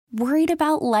Worried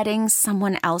about letting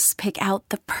someone else pick out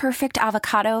the perfect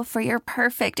avocado for your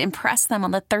perfect impress them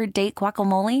on the third date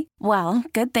guacamole? Well,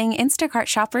 good thing Instacart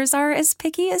shoppers are as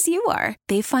picky as you are.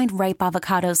 They find ripe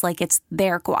avocados like it's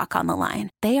their guac on the line.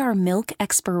 They are milk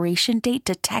expiration date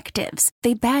detectives.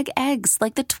 They bag eggs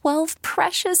like the 12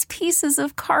 precious pieces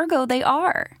of cargo they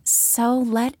are. So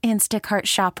let Instacart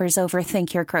shoppers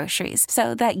overthink your groceries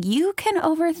so that you can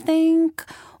overthink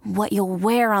what you'll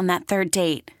wear on that third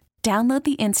date. Download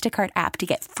the Instacart app to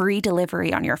get free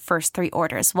delivery on your first 3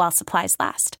 orders while supplies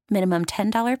last. Minimum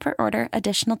 $10 per order.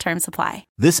 Additional terms apply.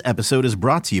 This episode is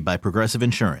brought to you by Progressive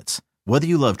Insurance. Whether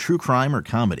you love true crime or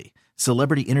comedy,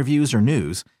 celebrity interviews or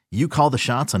news, you call the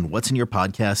shots on what's in your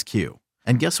podcast queue.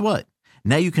 And guess what?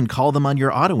 Now you can call them on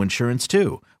your auto insurance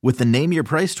too with the Name Your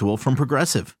Price tool from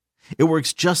Progressive. It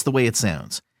works just the way it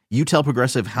sounds. You tell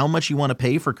Progressive how much you want to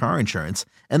pay for car insurance,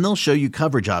 and they'll show you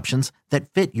coverage options that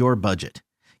fit your budget.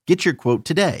 Get your quote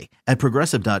today at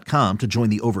Progressive.com to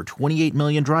join the over 28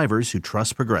 million drivers who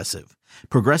trust Progressive.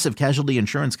 Progressive Casualty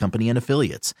Insurance Company and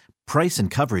Affiliates. Price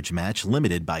and coverage match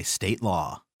limited by state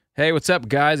law. Hey, what's up,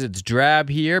 guys? It's Drab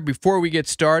here. Before we get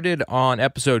started on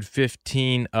episode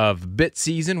 15 of Bit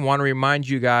Season, want to remind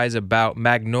you guys about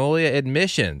Magnolia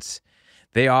Admissions.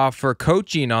 They offer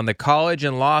coaching on the college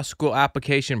and law school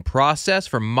application process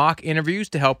for mock interviews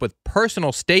to help with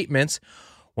personal statements.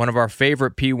 One of our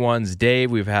favorite P1s, Dave,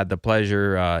 we've had the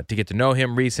pleasure to get to know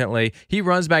him recently. He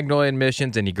runs Magnolia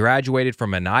Admissions, and he graduated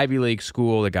from an Ivy League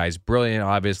school. The guy's brilliant,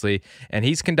 obviously, and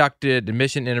he's conducted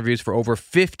admission interviews for over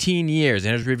 15 years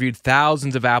and has reviewed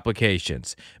thousands of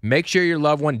applications. Make sure your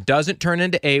loved one doesn't turn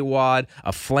into AWOD,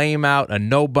 a flame out, a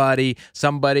nobody,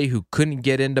 somebody who couldn't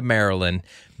get into Maryland.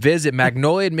 Visit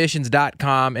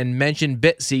magnoliaadmissions.com and mention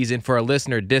Bit Season for a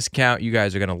listener discount. You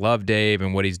guys are going to love Dave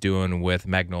and what he's doing with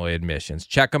Magnolia Admissions.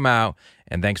 Check him out,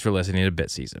 and thanks for listening to Bit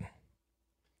Season.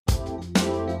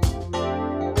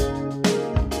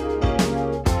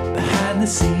 Behind the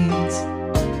scenes,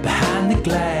 behind the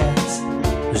glass,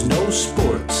 there's no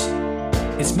sports.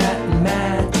 It's Matt and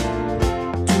Matt,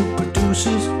 two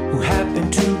producers who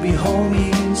happen to be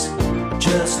homies,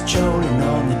 just joning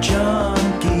on the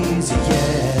junkies,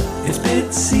 yeah. It's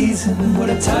Bit Season, what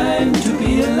a time to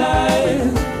be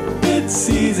alive. Bit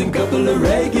Season, couple of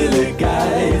regular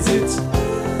guys. It's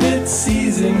Bit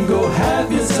Season, go have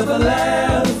yourself a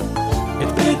laugh.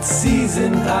 It's Bit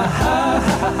Season, ha ha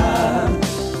ha ha.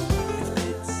 It's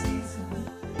Bit Season.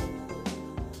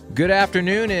 Good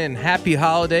afternoon and happy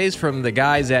holidays from the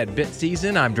guys at Bit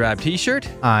Season. I'm Drab T-Shirt.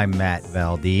 I'm Matt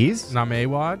Valdez. And I'm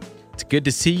AWOD. It's good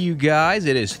to see you guys.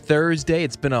 It is Thursday.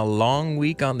 It's been a long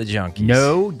week on the Junkies.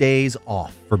 No days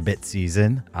off for Bit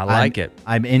Season. I like it.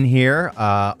 I'm in here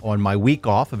on my week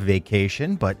off of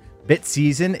vacation, but Bit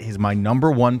Season is my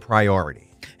number one priority.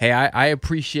 Hey, I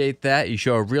appreciate that. You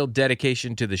show a real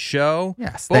dedication to the show.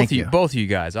 Yes, both you. Both of you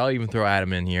guys. I'll even throw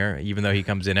Adam in here, even though he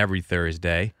comes in every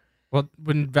Thursday. Well,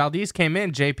 when Valdez came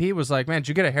in, JP was like, man, did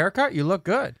you get a haircut? You look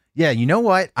good. Yeah, you know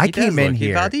what? I came in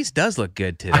here. Valdez does look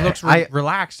good today. He looks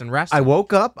relaxed and rested. I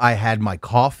woke up. I had my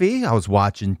coffee. I was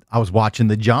watching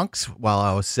the Junks while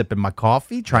I was sipping my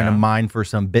coffee, trying to mine for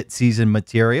some Bit Season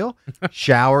material.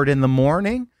 Showered in the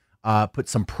morning. Put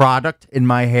some product in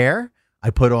my hair. I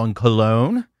put on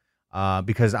cologne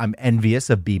because I'm envious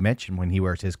of B-Mitch and when he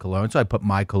wears his cologne. So I put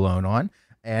my cologne on,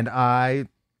 and I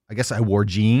guess I wore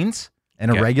jeans and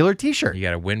a regular T-shirt. You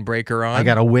got a windbreaker on? I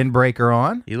got a windbreaker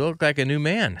on. You look like a new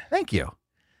man. Thank you.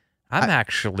 I'm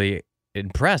actually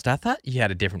impressed. I thought you had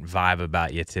a different vibe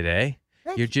about you today.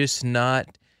 You're just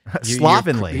not...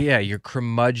 Slovenly. Your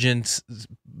curmudgeon,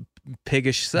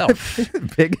 piggish self.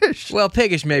 Piggish? Well,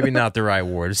 piggish maybe not the right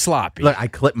word. Sloppy. Look, I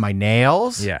clipped my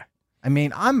nails. Yeah. I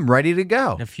mean, I'm ready to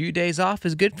go. A few days off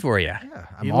is good for you. Yeah,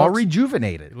 I'm all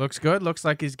rejuvenated. He looks good. Looks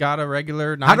like he's got a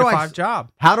regular 9-to-5 job.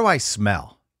 How do I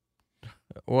smell?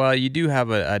 Well, you do have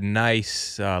a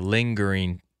nice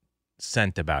lingering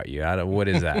scent about you. What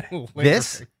is that?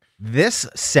 This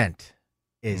scent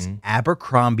is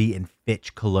Abercrombie and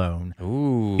Fitch cologne.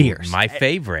 Ooh, Fierce. My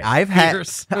favorite. I've had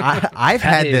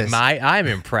this. I'm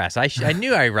impressed. I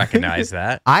knew I recognized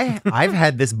that. I've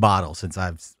had this bottle since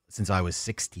I was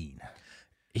 16.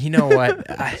 You know what?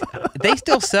 They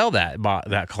still sell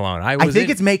that cologne. I think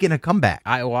it's making a comeback.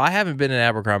 I haven't been in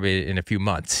Abercrombie in a few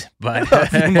months, but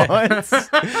but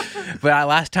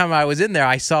last time I was in there,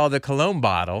 I saw the cologne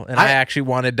bottle, and I actually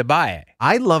wanted to buy it.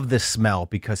 I love this smell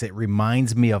because it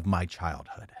reminds me of my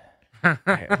childhood.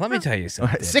 Right, let me tell you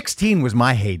something. 16 was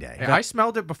my heyday. Yeah, I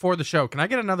smelled it before the show. Can I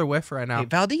get another whiff right now? Hey,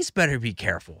 Valdez better be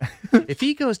careful. If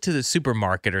he goes to the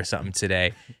supermarket or something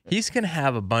today, he's going to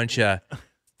have a bunch of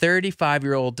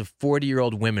 35-year-old to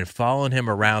 40-year-old women following him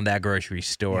around that grocery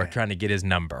store trying to get his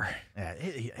number.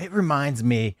 It reminds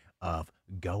me of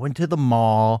going to the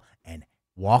mall and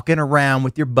walking around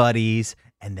with your buddies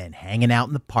and then hanging out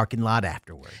in the parking lot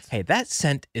afterwards. Hey, that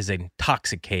scent is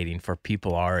intoxicating for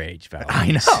people our age, Valdez.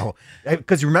 I know.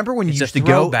 Because remember when you It's used a to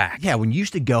go throwback. Yeah, when you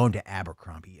used to go into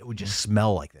Abercrombie, it would just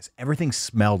smell like this. Everything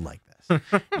smelled like this.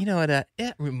 You know what?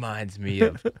 It reminds me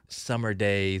of summer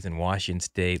days in Washington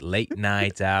State, late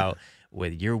nights out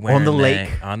with your wearing on the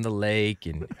lake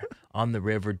and on the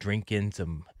river, drinking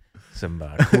some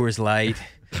Coors Light.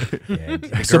 And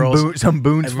the girls, some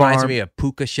Boone's it reminds Farm. me of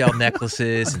puka shell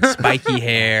necklaces and spiky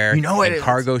hair. You know what and it is?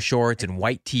 cargo shorts and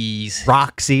white tees.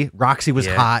 Roxy was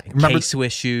hot. And Remember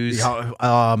K-Swiss shoes.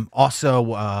 also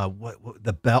what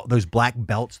the belt, those black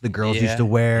belts the girls used to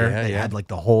wear. They had like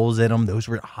the holes in them. Those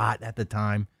were hot at the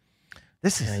time.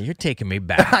 This is You're taking me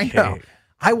back. I know.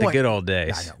 I The want good old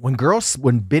days. I know.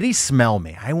 When biddies smell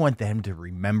me, I want them to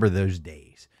remember those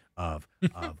days of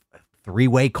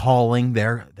three-way calling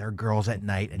their girls at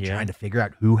night and trying to figure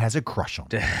out who has a crush on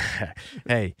them.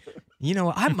 Hey, you know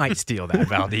what? I might steal that,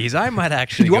 Valdez. I might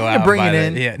actually You want go me to out bring and buy it that.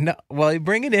 in? Yeah, no. Well,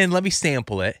 bring it in. Let me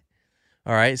sample it.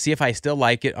 All right. See if I still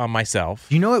like it on myself.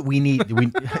 You know what we need?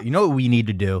 You know what we need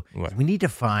to do? What? Is we need to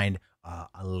find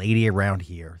a lady around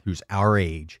here who's our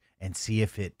age and see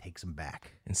if it takes them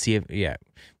back. And see if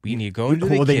we need to go into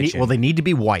the they kitchen. they need to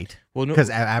be white. Well, no-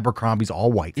 because Abercrombie's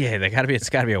all white. Yeah, it's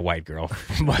got to be a white girl,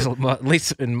 at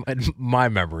least in my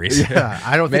memories. Yeah,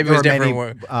 I don't think Maybe it there was are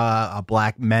different. many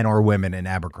black men or women in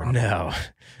Abercrombie. No,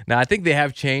 I think they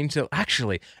have changed. So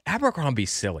actually,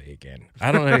 Abercrombie's silly again.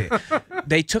 I don't know.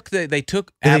 They took They still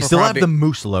have Abercrombie- the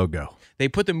moose logo. They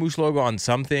put the moose logo on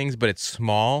some things, but it's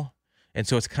small. And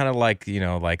so it's kind of like,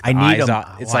 like the I need a-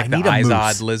 Izod, it's well, like I the need a Izod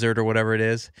moose. lizard or whatever it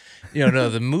is. No,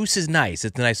 the moose is nice.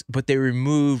 It's nice, but they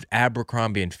removed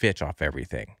Abercrombie and Fitch off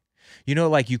everything.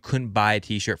 Like you couldn't buy a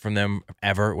T-shirt from them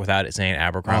ever without it saying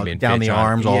Abercrombie and down Fitch the on.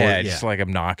 arms, all yeah, the- just like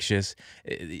obnoxious.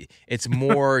 It's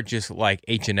more just like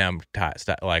H&M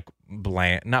style, like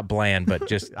bland, not bland, but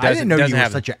just I didn't know you doesn't were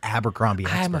have. such an Abercrombie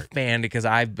expert. I'm a fan because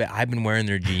I've been wearing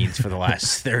their jeans for the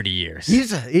last 30 years.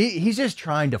 He's just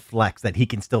trying to flex that he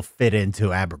can still fit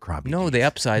into Abercrombie. No, jeans. they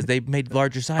upsized. They made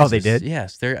larger sizes. Oh, they did?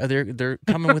 Yes, they're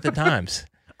coming with the times.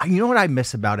 You know what I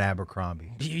miss about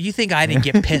Abercrombie? You think I didn't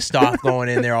get pissed off going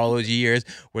in there all those years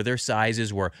where their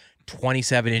sizes were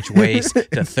 27-inch waist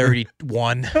to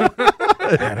 31,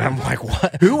 and I'm like,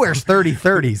 what? Who wears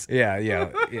 30s? Yeah.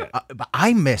 But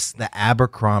I miss the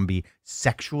Abercrombie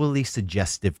sexually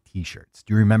suggestive T-shirts.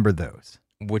 Do you remember those?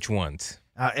 Which ones?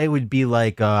 It would be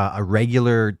like a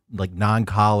regular, like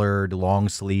non-collared, long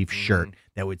sleeve shirt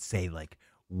that would say like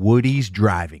Woody's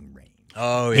driving range.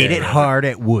 Oh, Hit it hard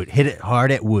at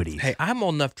Woody's. Hey, I'm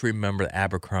old enough to remember the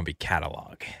Abercrombie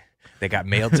catalog. They got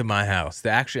mailed to my house. They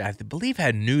actually, I believe,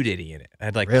 had nudity in it. It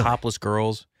had like Really? topless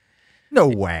girls. No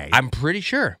way. I'm pretty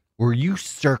sure. Were you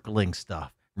circling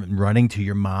stuff, running to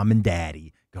your mom and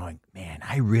daddy, going, man,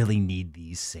 I really need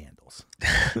these sandals?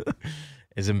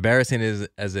 As embarrassing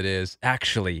as it is,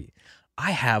 actually,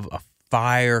 I have a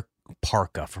fire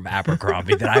parka from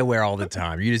Abercrombie that I wear all the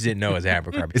time. You just didn't know it was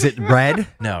Abercrombie. Is it red?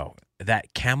 No,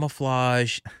 that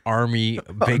camouflage army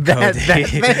big That coat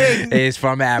thing. is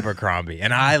from Abercrombie,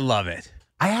 and I love it.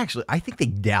 I think they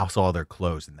douse all their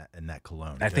clothes in that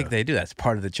cologne. I think they do. That's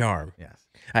part of the charm. Yes.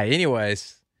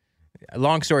 Anyways,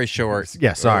 long story short.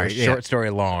 Yeah, sorry, or yeah. Short story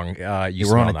long. You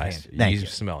were on smell a nice. tangent. Thank you.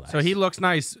 smell nice. So he looks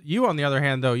nice. You, on the other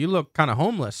hand, though, you look kind of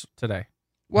homeless today.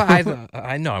 Well,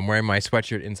 I know I'm wearing my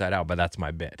sweatshirt inside out, but that's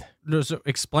my bit. So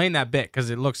explain that bit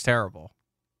because it looks terrible.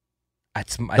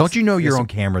 Don't you know you're on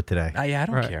camera today? Yeah, I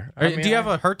don't Right. care. Do you have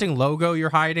a hurting logo you're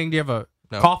hiding? Do you have a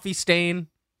No. coffee stain?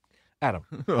 Adam?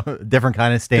 Different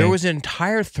kind of stain. There was an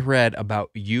entire thread about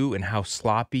you and how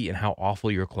sloppy and how awful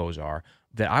your clothes are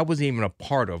that I wasn't even a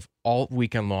part of all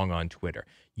weekend long on Twitter.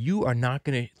 You are not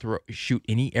going to shoot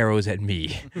any arrows at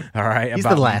me, all right? He's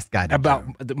the last guy to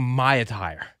about do. my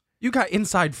attire. You got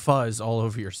inside fuzz all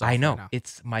over yourself. I know. right now.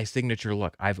 It's my signature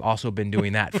look. I've also been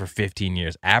doing that for 15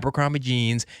 years. Abercrombie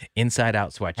jeans, inside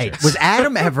out sweatshirts. Hey, was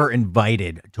Adam ever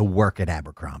invited to work at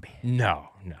Abercrombie? No.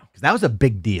 Because that was a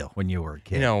big deal when you were a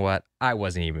kid. You know what? I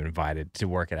wasn't even invited to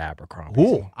work at Abercrombie.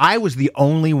 Ooh, I was the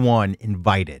only one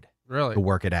invited Really? to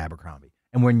work at Abercrombie.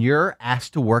 And when you're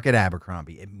asked to work at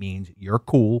Abercrombie, it means you're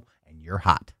cool and you're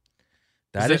hot.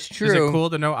 That is true. Is it cool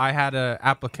to know I had I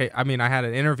had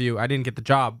an interview. I didn't get the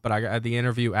job, but I had the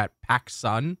interview at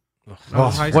PacSun. high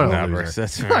what school. a Numbers. loser.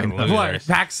 That's right. What?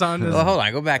 PacSun is. Well, hold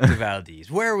on. Go back to Valdez.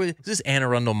 Where was this? Anne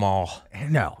Arundel Mall.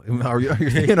 No, are you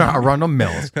thinking of Arundel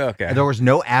Mills? Okay. There was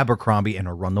no Abercrombie in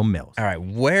Arundel Mills. All right.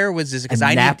 Where was this? Because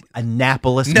I need.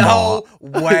 Annapolis No Mall.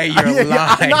 way. You're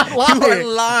lying. I'm not lying. You are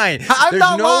lying. I'm There's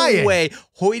not no lying. way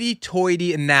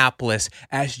hoity-toity Annapolis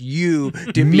asked you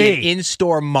to be Me. an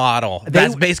in-store model.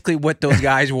 That's basically what those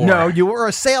guys wore. No, you were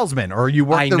a salesman or you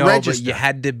worked I the know, register. but you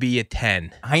had to be a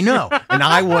 10. I know, and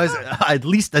I was at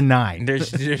least a 9.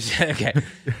 There's okay.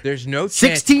 There's no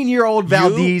chance. 16-year-old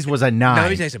Valdez was a 9. Now, let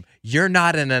me tell you something. You're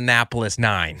not an Annapolis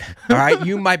 9. All right,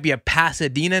 you might be a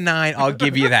Pasadena 9. I'll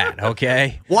give you that.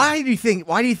 Okay. Why do you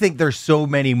think there's so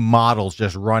many models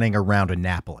just running around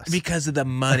Annapolis? Because of the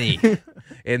money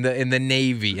in the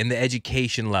Navy and the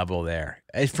education level there.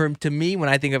 To me, when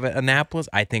I think of Annapolis,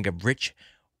 I think of rich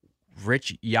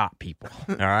yacht people.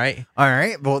 All right. All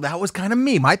right. Well, that was kind of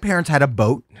me. My parents had a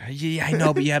boat Yeah, I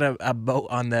know, but you had a boat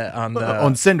on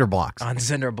on cinder blocks. on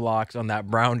cinder blocks on that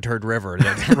brown turd river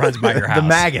that runs by your house. The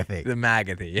Magathy. The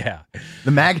Magathy. Yeah.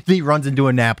 The Magathy runs into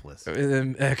Annapolis.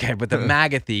 Okay, but the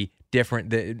Magathy different,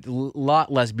 the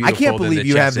lot less I beautiful. can't than believe the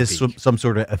you have this Chesapeake. some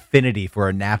sort of affinity for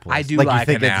Annapolis. I do you like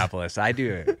think it's- Annapolis. I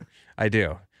do. I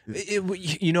do.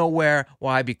 You know where?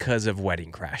 Why? Because of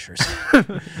Wedding Crashers.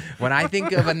 When I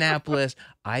think of Annapolis,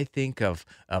 I think of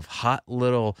hot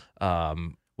little.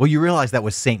 Well, you realize that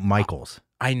was St. Michael's.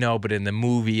 I know, but in the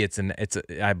movie,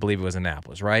 I believe it was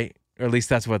Annapolis, right? Or at least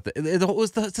that's what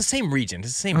it's the same region, it's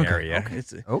the same area. Okay.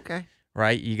 It's Okay.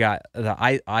 right. You got the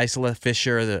Isla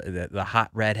Fisher, the hot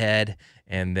redhead,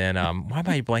 and then why am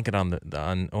I blanking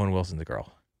on Owen Wilson's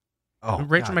girl? Oh,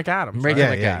 Rachel God. McAdams. Rachel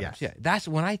right? McAdams. Yeah, that's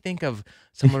when I think of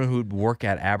someone who'd work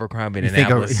at Abercrombie and You think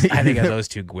of- Annapolis. I think of those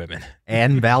two women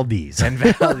And Valdez. and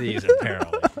Valdez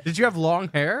apparently. Did you have long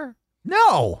hair?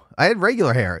 No, I had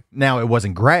regular hair. Now it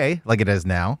wasn't gray like it is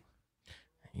now.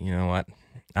 You know what?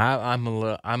 I'm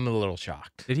a little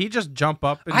shocked. Did he just jump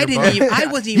up? In I your didn't boat? even. I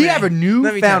wasn't even. You have a let me tell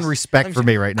newfound you- respect let me for tell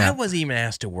me you, right I now. wasn't even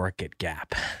asked to work at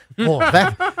Gap. Oh,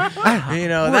 You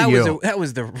know Who that are was you? that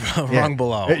was the Yeah. rung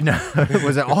below. No, it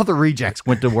was all the rejects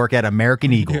went to work at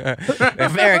American Eagle.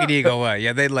 American Eagle, what?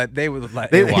 Yeah, they would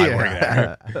let They- AWOD work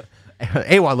there.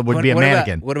 AWOD would be a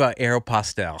mannequin. What about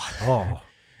Aeropostale? Oh,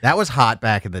 that was hot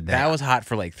back in the day. That was hot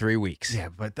for like 3 weeks. yeah,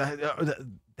 but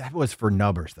that was for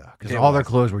nubbers though, because It all their was.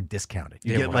 clothes were discounted.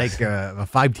 You It get was. like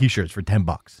 5 T-shirts for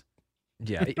 $10.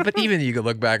 Yeah, but even you could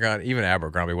look back on even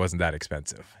Abercrombie wasn't that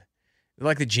expensive.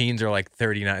 Like the jeans are like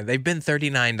 $39. They've been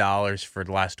 $39 for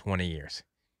the last 20 years.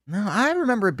 No, I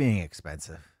remember it being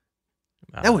expensive.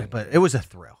 Uh, That was, but it was a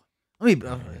thrill. Let me.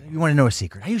 You want to know a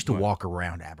secret? I used to walk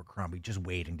around Abercrombie just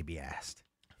waiting to be asked.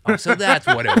 Oh, so that's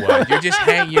what it was.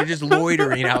 You're just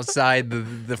loitering outside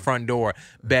the front door,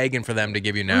 begging for them to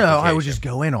give you an No, application. I would just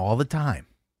go in all the time.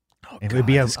 Oh, it God, would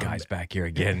be this guy's back here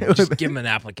again. Just give him an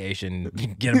application.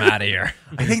 Get him out of here.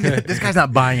 I think this guy's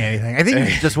not buying anything. I think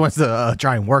he just wants to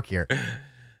try and work here.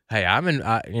 Hey,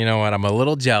 you know what? I'm a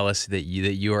little jealous that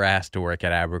you were asked to work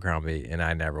at Abercrombie and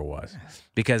I never was,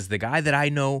 because the guy that I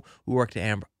know who worked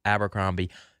at Abercrombie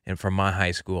and from my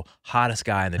high school, hottest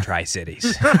guy in the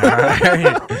Tri-Cities. All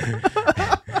right?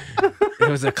 It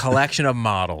was a collection of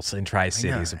models in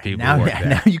Tri-Cities of people who worked there.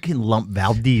 Now you can lump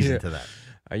Valdez into that.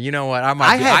 You know what? I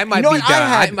you might know be what? done. I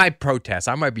I had- might protest.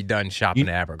 I might be done shopping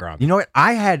at Abercrombie. You know what?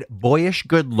 I had boyish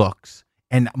good looks,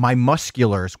 and my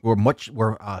musculars were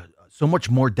so much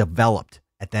more developed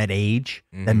at that age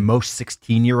than most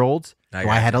 16-year-olds. I So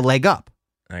I had a leg up.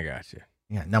 I got you.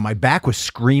 Yeah. Now my back was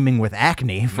screaming with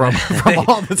acne from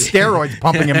all the steroids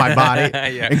pumping in my body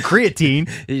Yeah. and creatine.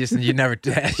 You never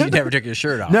took your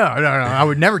shirt off. No. I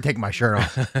would never take my shirt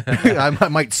off. I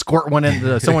might squirt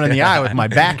someone in the eye with my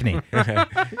back knee.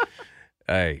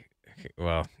 Hey,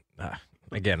 well,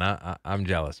 again, I'm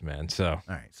jealous, man. So, All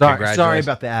right. Sorry Congratulations.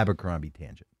 about the Abercrombie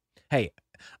tangent. hey,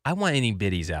 I want any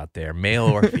biddies out there, male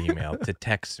or female, to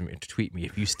text me, to tweet me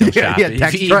if you still shop. Yeah, if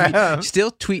text you, Trav.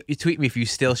 still tweet me if you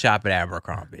still shop at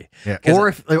Abercrombie. Yeah.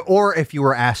 'Cause- Or if you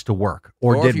were asked to work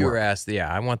or or did if you work. were asked,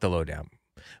 yeah, I want the lowdown.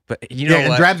 But you know And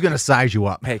what? Drab's gonna size you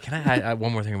up. Hey, can I add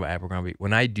one more thing about Abercrombie?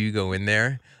 When I do go in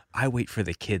there, I wait for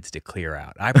the kids to clear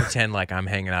out. I pretend like I'm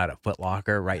hanging out at Foot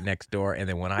Locker right next door, and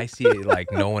then when I see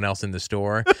like no one else in the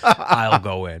store, I'll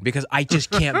go in because I just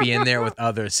can't be in there with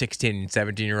other 16 and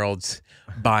 17-year-olds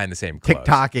buying the same clothes.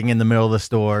 TikToking in the middle of the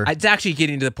store. It's actually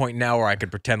getting to the point now where I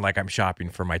could pretend like I'm shopping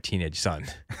for my teenage son.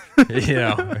 You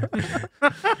know?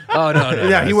 Oh no!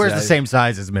 Yeah, he wears the same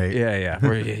size as me. Yeah.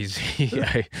 He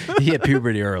hit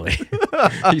puberty early.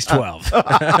 He's 12.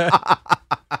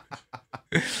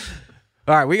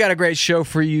 All right, we got a great show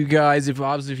for you guys. If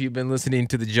you've been listening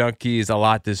to the Junkies a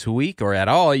lot this week or at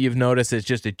all, you've noticed it's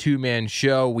just a two-man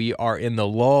show. We are in the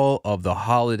lull of the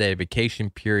holiday vacation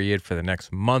period for the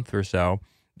next month or so.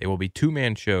 There will be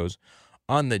two-man shows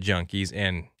on the Junkies,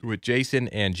 and with Jason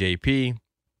and JP,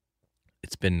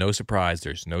 it's been no surprise.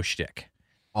 There's no shtick.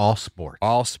 All sports.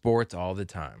 All sports all the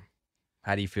time.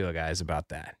 How do you feel, guys, about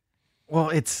that? Well,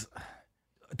 it's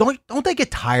don't they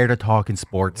get tired of talking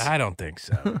sports? I don't think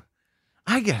so.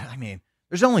 I mean,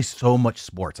 there's only so much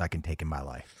sports I can take in my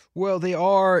life. Well, they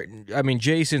are. I mean,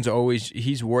 Jason's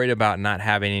he's worried about not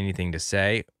having anything to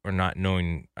say or not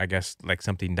knowing, I guess, like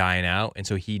something dying out. And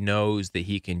so he knows that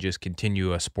he can just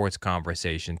continue a sports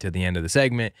conversation to the end of the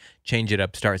segment, change it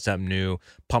up, start something new,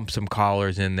 pump some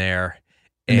callers in there.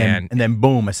 And then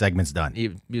boom, a segment's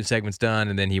done. The segment's done,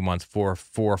 and then he wants four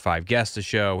or five guests to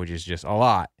show, which is just a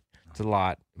lot. It's a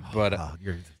lot. But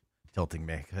you're tilting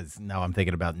me because now I'm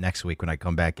thinking about next week when I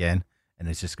come back in, and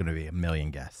it's just going to be a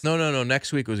million guests. No.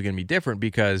 Next week was going to be different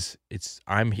because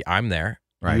I'm there.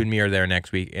 Right. You and me are there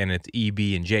next week, and it's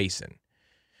EB and Jason.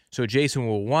 So Jason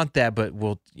will want that, but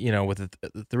we'll, with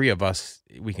the three of us,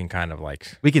 we can kind of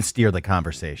we can steer the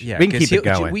conversation. Yeah, we can keep it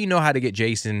going. We know how to get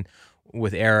Jason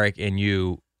with Eric and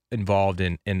you involved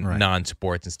in right.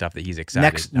 non-sports and stuff that he's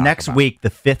excited to talk next about. week, the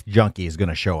fifth junkie is going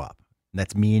to show up. And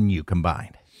that's me and you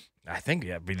combined. I think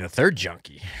that'd be the third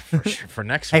junkie for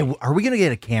next week. Hey, are we going to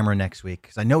get a camera next week?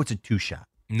 Because I know it's a 2-shot.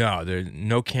 No, there's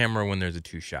no camera when there's a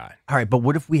 2-shot. All right, but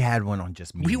what if we had one on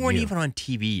just me? We weren't you? even on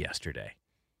TV yesterday.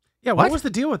 Yeah, what was the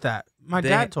deal with that? My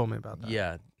dad told me about that.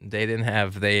 Yeah, they didn't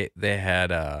have. They had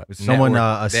was someone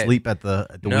asleep at the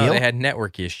wheel? No, they had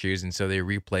network issues, and so they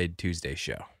replayed Tuesday's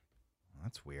show.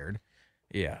 That's weird.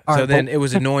 Yeah. All so right, then it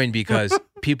was annoying because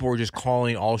people were just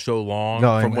calling all show long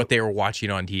from what they were watching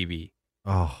on TV.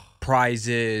 Oh.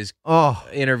 Prizes,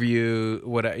 interview,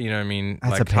 what you know what I mean?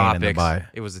 That's like a pain topics. in the butt.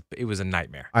 It was a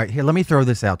nightmare. All right, here, let me throw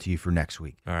this out to you for next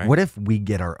week. All right. What if we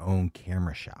get our own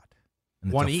camera shot? And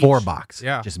it's One a each. 4-box.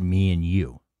 Yeah. Just me and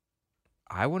you.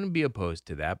 I wouldn't be opposed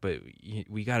to that, but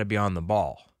we got to be on the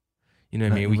ball. You know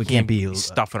what I mean? We can't be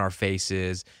stuffing our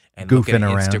faces and goofing looking at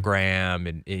around. Instagram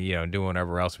and doing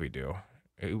whatever else we do.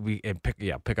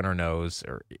 Picking our nose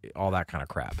or all that kind of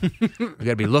crap. We got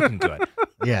to be looking good.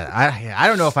 Yeah, I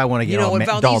don't know if I want to get all when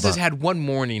dolled Valdez up. has had one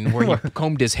morning where he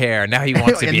combed his hair, now he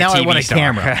wants to And be now a TV I want a star.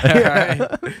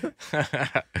 camera.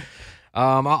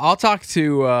 I'll talk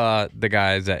to the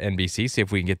guys at NBC, see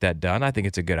if we can get that done. I think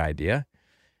it's a good idea.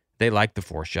 They like the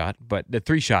 4-shot, but the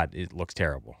 3-shot, it looks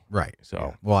terrible. Right. So,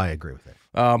 yeah. Well, I agree with it.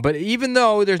 but even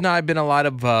though there's not been a lot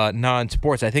of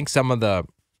non-sports, I think some of the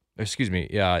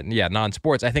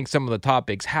non-sports, I think some of the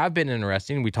topics have been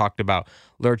interesting. We talked about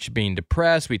Lurch being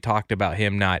depressed. We talked about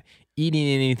him not eating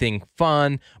anything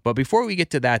fun. But before we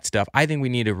get to that stuff, I think we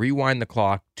need to rewind the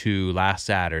clock to last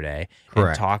Saturday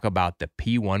and talk about the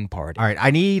P1 party. All right,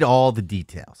 I need all the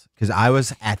details because I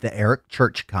was at the Eric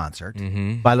Church concert.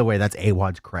 Mm-hmm. By the way, that's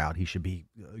AWOD's crowd. He should be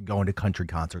going to country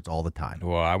concerts all the time.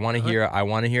 Well, I want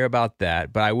to hear about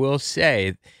that. But I will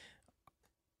say,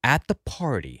 at the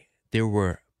party, there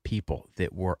were people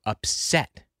that were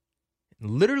upset,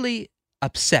 literally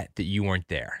upset that you weren't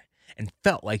there and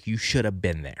felt like you should have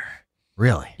been there.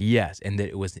 Really? Yes, and that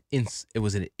it was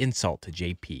an insult to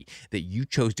JP that you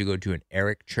chose to go to an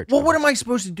Eric Church. Well, what am I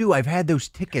supposed to do? I've had those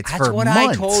tickets That's for what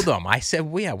months. I told them. I said,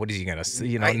 "Well, yeah, what is he gonna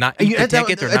not eat the it's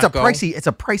tickets or it's not a go?" pricey. It's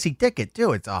a pricey ticket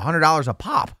too. It's $100 a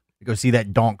pop to go see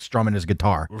that donk strumming his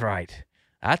guitar. Right.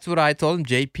 That's what I told him.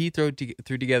 JP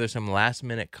threw together some last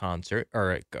minute concert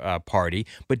or party.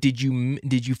 But did you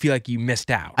feel like you missed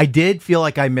out? I did feel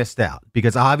like I missed out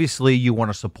because obviously you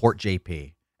want to support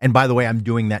JP. And by the way, I'm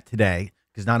doing that today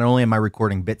because not only am I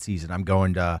recording Bit Season, I'm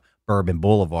going to Bourbon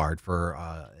Boulevard for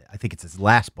I think it's his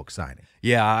last book signing.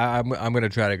 Yeah, I'm going to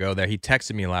try to go there. He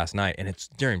texted me last night, and it's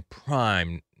during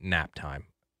prime nap time.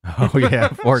 Oh yeah,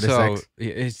 4 to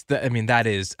 6. That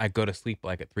is. I go to sleep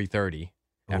like at 3:30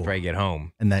 after I get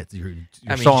home. And that's you're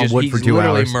sawing wood for 2 hours. He's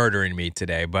literally murdering me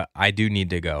today, but I do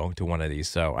need to go to one of these,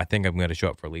 so I think I'm going to show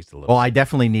up for at least a little. Well, I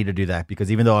definitely need to do that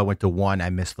because even though I went to one, I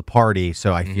missed the party,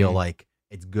 so I feel like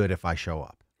it's good if I show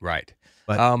up. Right.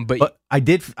 But I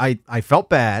did. I felt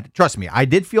bad. Trust me, I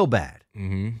did feel bad.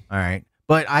 Mm-hmm. All right,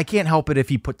 but I can't help it if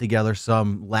he put together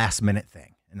some last minute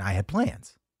thing, and I had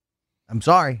plans. I'm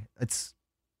sorry.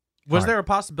 Was there a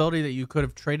possibility that you could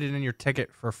have traded in your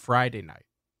ticket for Friday night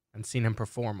and seen him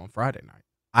perform on Friday night?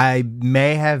 I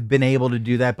may have been able to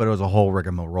do that, but it was a whole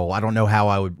rigmarole. I don't know how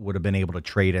I would have been able to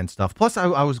trade in stuff. Plus,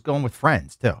 I was going with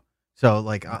friends too. So, all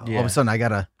of a sudden, I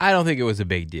gotta. I don't think it was a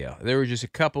big deal. There were just a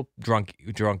couple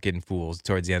drunken fools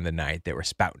towards the end of the night that were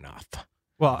spouting off.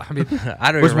 Well, I mean,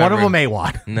 I don't Was remember. one of them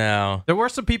AWOD? No. there were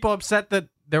some people upset that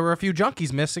there were a few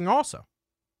junkies missing also.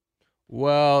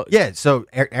 Well, Yeah. So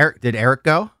Eric, did Eric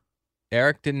go?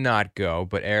 Eric did not go,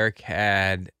 but Eric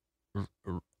had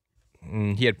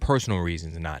he had personal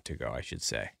reasons not to go, I should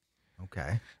say.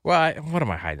 Okay. Well, what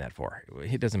am I hiding that for?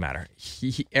 It doesn't matter.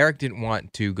 Eric didn't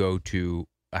want to go to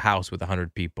a house with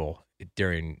 100 people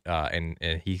during and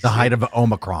he The height of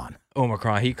Omicron.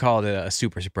 Omicron. He called it a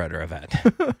super spreader event.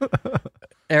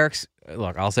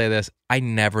 Look, I'll say this. I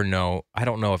never know. I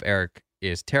don't know if Eric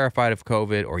is terrified of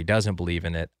COVID or he doesn't believe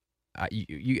in it.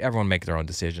 Everyone make their own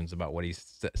decisions about what he's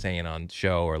saying on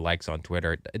show or likes on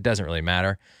Twitter. It doesn't really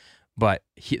matter. But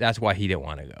that's why he didn't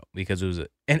want to go, because it was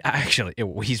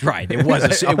he's right. It was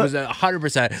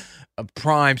 100% a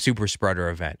prime super spreader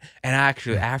event. And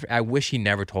actually, I wish he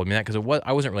never told me that, because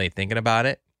I wasn't really thinking about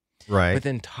it. Right. But the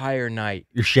entire night,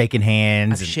 You're shaking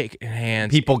hands. I'm shaking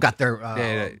hands. People got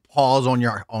their paws on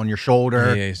your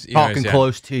shoulder, Yes, talking yeah.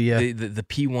 close to you. The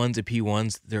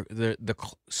P1s, they're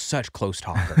such close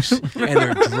talkers, and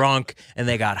they're drunk, and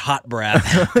they got hot breath,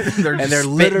 they're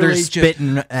literally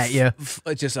spitting at you.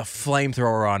 just a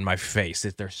flamethrower on my face.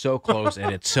 They're so close,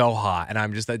 and it's so hot, and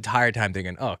I'm just the entire time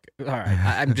thinking, oh, all right,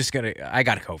 I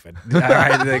got COVID. All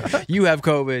right, like, you have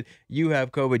COVID,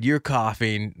 you're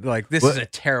coughing. Like, this is a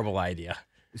terrible idea.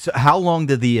 So, how long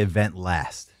did the event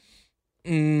last?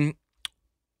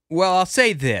 Well, I'll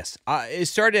say this. It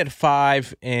started at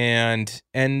 5 and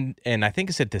I think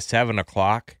it said to 7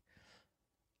 o'clock.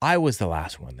 I was the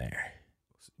last one there.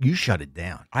 You shut it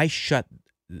down. I shut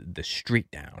the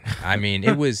street down. I mean,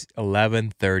 it was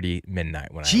 11:30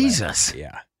 midnight when I Jesus. left.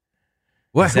 Yeah.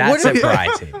 What, That's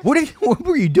surprising. What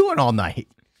were you doing all night?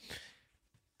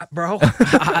 Bro.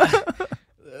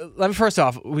 Let me, first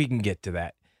off, we can get to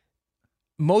that.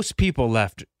 Most people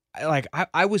left. Like,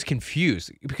 I was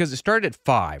confused because it started at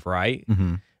 5, right?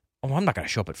 Mm-hmm. Oh, I'm not going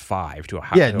to show up at 5 to a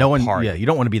house. Yeah, to a party. Yeah, you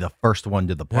don't want to be the first one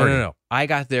to the No, party. no. I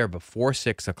got there before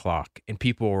 6 o'clock, and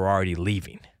people were already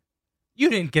leaving. You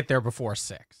didn't get there before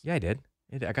 6. Yeah, I did.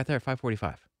 I got there at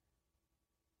 5:45.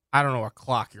 I don't know what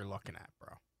clock you're looking at,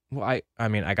 bro. Well, I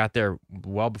mean, I got there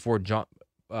well before John.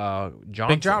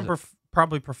 Big John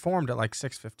probably performed at like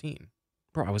 6:15.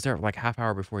 Bro, I was there like half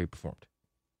hour before he performed.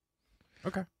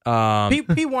 Okay.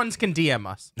 P1s can DM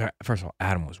us. First of all,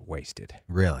 Adam was wasted.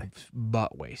 Really?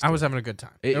 Butt wasted. I was having a good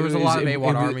time. There was a lot of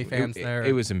AWOD Army fans there.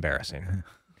 It was embarrassing.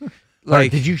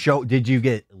 Like, did you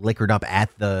get liquored up at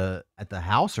the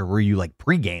house, or were you like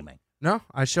pre-gaming? No,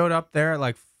 I showed up there at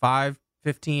like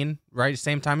 5:15, right,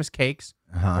 same time as Cakes.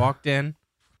 Walked in,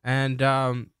 and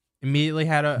immediately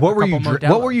had a What were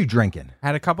couple you drinking?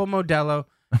 Had a couple Modelo,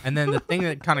 and then the thing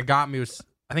that kind of got me was,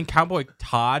 I think Cowboy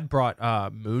Todd brought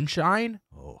moonshine.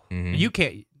 Oh, Mhm.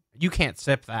 You can't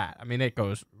sip that. I mean, it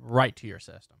goes right to your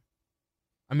system.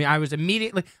 I mean, I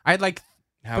had like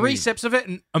three sips of it,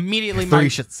 and immediately three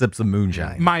sips of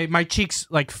moonshine. my cheeks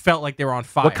like felt like they were on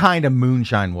fire. What kind of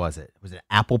moonshine was it? Was it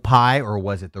apple pie or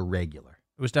was it the regular?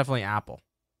 It was definitely apple.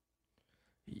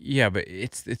 Yeah, but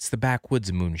it's the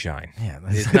backwoods moonshine. Yeah,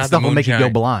 It's that not the stuff will make you go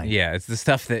moonshine. blind. Yeah, it's the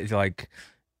stuff that, like,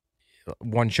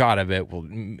 one shot of it will.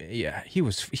 Yeah, he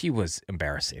was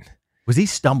embarrassing. Was he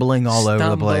stumbling all over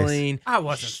the place? Stumbling, I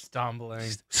wasn't stumbling.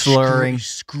 Slurring.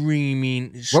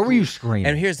 Screaming. What were you screaming?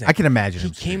 And here's the I can imagine he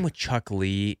him came screaming. with Chuck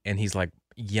Lee, and he's like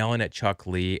yelling at Chuck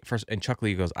Lee first, and Chuck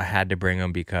Lee goes, "I had to bring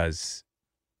him because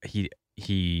he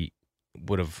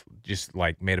would have just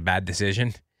like made a bad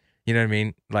decision." You know what I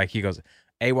mean? Like, he goes,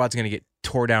 "AWOD's gonna get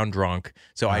tore down drunk,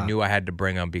 so I knew I had to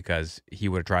bring him because he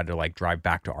would have tried to like drive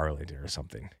back to Arlington or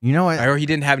something, You know what? or he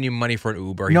didn't have any money for an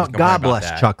Uber." You He know, was gonna worry God about bless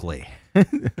that. Chuck Lee.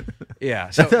 Yeah.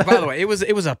 So, by the way, it was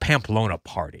a Pamplona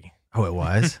party. Oh, it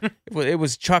was? It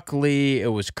was Chuck Lee. It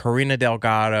was Karina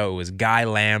Delgado. It was Guy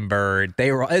Lambert.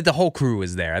 The whole crew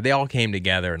was there. They all came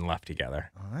together and left together.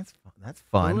 Oh, that's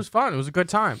fun. It was fun. It was a good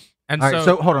time. And All right,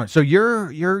 so hold on. So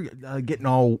you're getting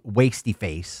all wasty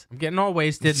face. I'm getting all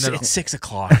wasted. It's, And then it's 6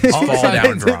 o'clock. It's All of a fall sudden-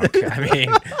 down drunk. I mean,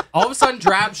 all of a sudden,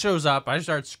 Drab shows up. I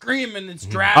start screaming. It's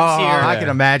Drab's Oh, here. I can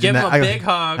imagine Give that. him a big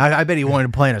hug. I bet he wanted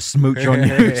to plan a smooch on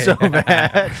you so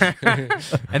bad.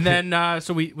 And then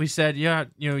so we said, yeah,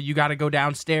 you got to go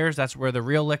downstairs. That's where the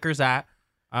real liquor's at.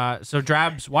 So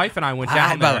Drab's wife and I went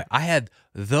down by the there. way, I had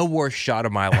the worst shot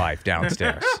of my life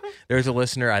downstairs. There's a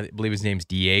listener, I believe his name's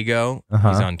Diego.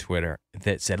 He's on Twitter,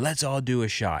 that said, "Let's all do a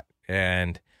shot."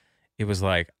 And it was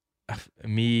like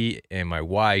me and my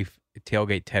wife.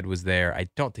 Tailgate Ted was there. I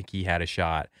don't think he had a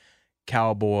shot.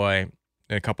 Cowboy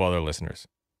and a couple other listeners.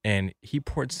 And he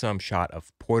poured some shot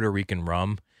of Puerto Rican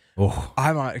rum. Oh.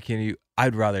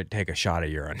 I'd rather take a shot of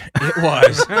urine. It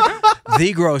was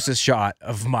the grossest shot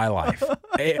of my life.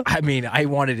 I mean, I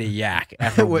wanted a yak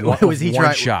after one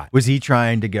shot. Was he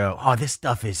trying to go, oh, this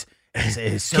stuff is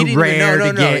so He didn't rare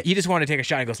even, to get? He just wanted to take a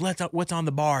shot. He goes, what's on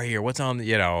the bar here? What's on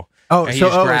the, Oh, and he so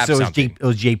just grabbed it something.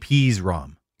 was JP's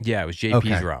rum. Yeah, it was JP's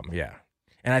Okay. rum. Yeah.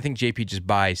 And I think JP just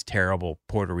buys terrible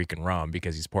Puerto Rican rum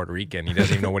because he's Puerto Rican. He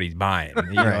doesn't even know what he's buying.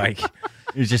 Right.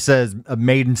 It just says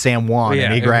made in San Juan,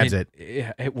 and he grabs it.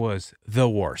 It was the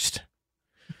worst.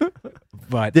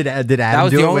 But Did Adam that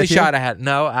was do the it only with you? shot I had.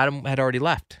 No, Adam had already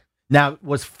left. Now,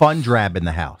 was Fun Drab in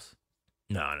the house?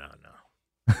 No.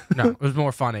 No, it was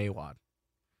more fun AWOD.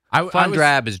 Fun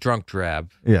Drab is drunk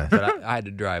drab. Yeah. But I had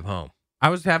to drive home. I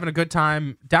was having a good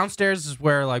time. Downstairs is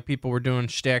where like people were doing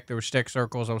shtick. There were shtick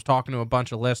circles. I was talking to a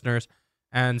bunch of listeners,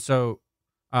 and so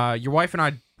your wife and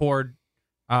I poured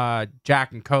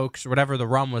Jack and Cokes or whatever the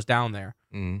rum was down there.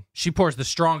 Mm. She pours the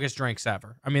strongest drinks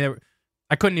ever. I mean,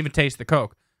 I couldn't even taste the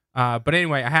Coke. But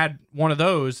anyway, I had one of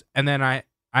those, and then I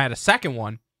had a second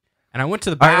one, and I went to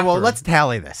the All bathroom. right, well, let's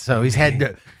tally this. So he's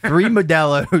had 3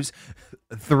 Modelo's,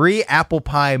 3 apple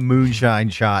pie moonshine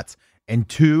shots, and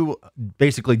 2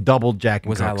 basically double Jack and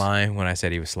Was Cokes. I lying when I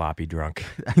said he was sloppy drunk?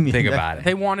 I mean, Think about it.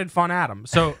 They wanted Fun Adam,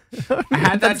 so I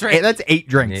had that drink. That's 8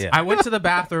 drinks. Yeah. I went to the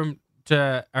bathroom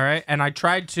and I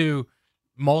tried to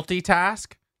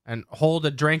multitask and hold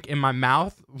a drink in my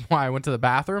mouth while I went to the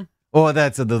bathroom. Oh,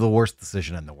 that's the worst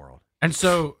decision in the world. And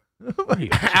so, What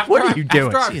are you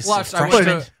doing? After I Jeez, flushed, I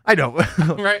frustrating. went to, I know.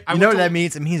 right. I You know went what that to-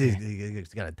 means? It means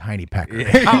he's got a tiny pecker.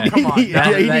 Oh, come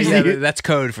on. That's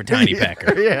code for Tiny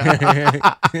Pecker.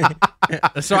 Yeah.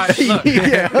 So I look,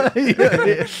 Yeah.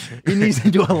 He needs to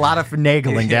do a lot of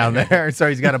finagling down there, so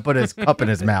he's got to put his cup in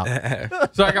his mouth.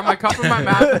 so I got my cup in my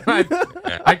mouth.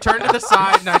 And I turn to the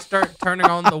side and I start turning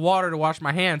on the water to wash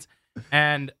my hands,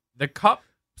 and the cup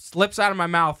slips out of my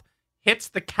mouth, hits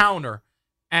the counter,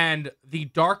 and the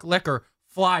dark liquor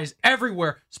flies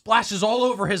everywhere, splashes all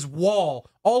over his wall,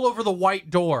 all over the white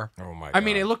door. Oh my! I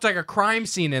mean, it looked like a crime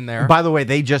scene in there. By the way,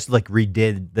 they just like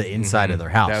redid the inside of their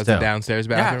house. That was too. the downstairs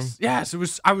bathroom. Yes. It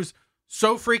was. I was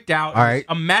so freaked out. All It was right.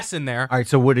 a mess in there. All right,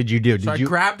 so what did you do? So I Did you?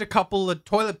 grabbed a couple of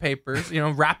toilet papers,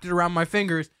 wrapped it around my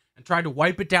fingers, and tried to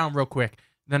wipe it down real quick.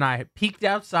 Then I peeked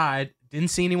outside, didn't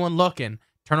see anyone looking,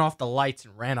 turned off the lights,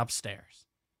 and ran upstairs.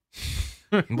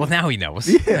 Well, now he knows.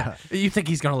 Yeah. You think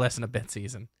he's gonna listen to Bit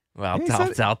Season? Well, He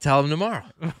said I'll tell him tomorrow.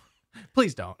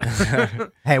 Please don't.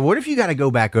 Hey, what if you got to go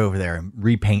back over there and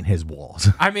repaint his walls?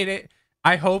 I mean,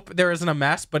 I hope there isn't a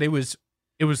mess, but it was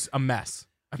a mess.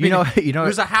 I You mean, know, it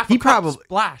was a half he a cup probably-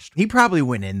 splashed. He probably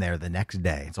went in there the next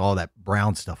day. It's all that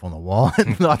brown stuff on the wall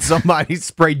and thought somebody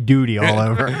sprayed duty all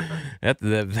over.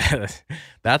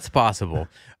 That's possible.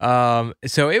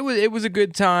 So it was a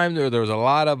good time. There was a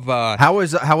lot of. How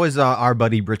was our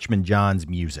buddy Richmond John's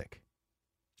music?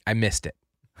 I missed it.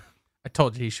 I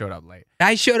told you he showed up late.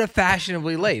 I showed up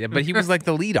fashionably late, but he was like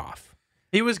the leadoff.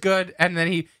 He was good, and then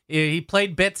he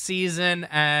played Bit Season,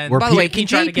 and By the way, he can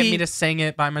tried to get JP me to sing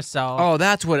it by myself. Oh,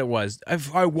 that's what it was.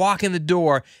 I walk in the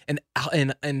door and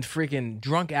freaking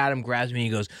drunk Adam grabs me and he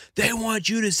goes, "They want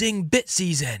you to sing Bit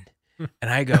Season."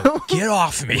 And I go, "Get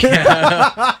off me."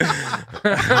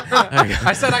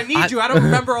 I said, I need you. I don't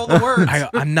remember all the words.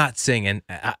 I'm not singing.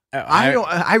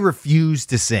 I refuse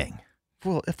to sing.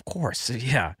 Well, of course,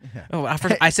 yeah. Oh,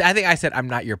 first, I think I said I'm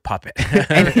not your puppet.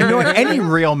 And you know what? Any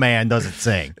real man doesn't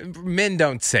sing. Men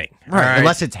don't sing, all Right. right?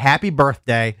 Unless it's happy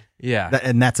birthday, yeah.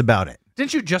 and that's about it.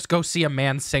 Didn't you just go see a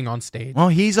man sing on stage? Well,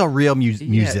 he's a real Yeah,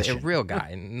 musician. a real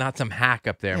guy, not some hack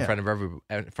up there in Yeah.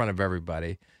 front of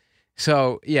everybody.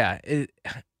 So yeah.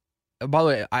 By the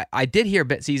way, I did hear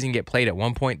Bit Season get played at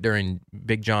one point during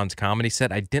Big John's comedy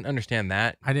set. I didn't understand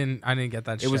that. I didn't get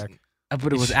that. It was, check.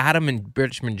 but it was Adam and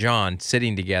Richmond John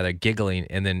sitting together, giggling,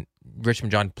 and then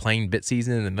Richmond John playing Bit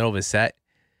Season in the middle of his set.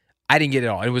 I didn't get it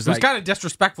all. It was like kind of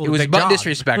disrespectful. it to was Big but John.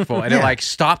 disrespectful, and it Yeah. like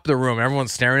stopped the room.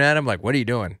 Everyone's staring at him like, "What are you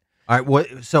doing?" All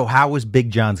right. So how was Big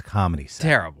John's comedy set?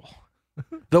 Terrible,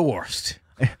 the worst.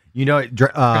 You know, It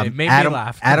made me Adam,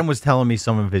 laugh. Adam was telling me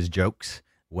some of his jokes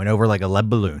went over like a lead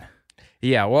balloon.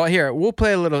 Yeah, well, here we'll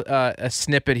play a little a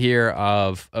snippet here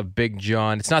of Big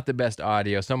John. It's not the best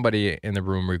audio. Somebody in the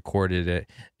room recorded it,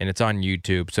 and it's on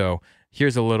YouTube. So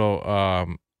here's a little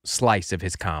slice of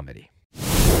his comedy.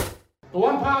 The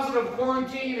one positive of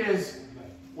quarantine is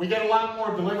we get a lot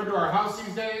more delivered to our house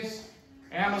these days.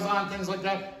 Amazon, things like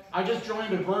that. I just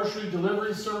joined a grocery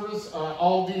delivery service,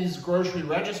 Aldi's grocery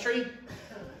registry.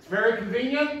 It's very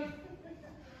convenient,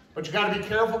 but you gotta be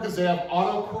careful because they have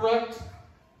autocorrect.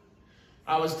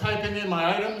 I was typing in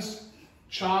my items,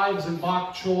 chives and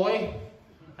bok choy,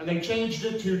 and they changed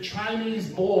it to Chinese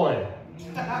boy.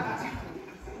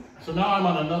 So now I'm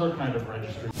on another kind of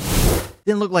registry.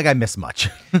 Didn't look like I missed much.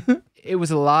 it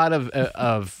was a lot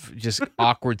of just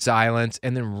awkward silence,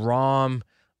 and then Rom.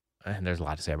 And there's a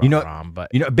lot to say about Rom,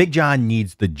 but Big John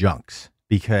needs the junks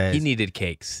because he needed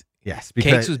Cakes. Yes,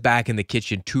 Cakes was back in the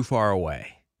kitchen too far away.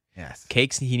 Yes,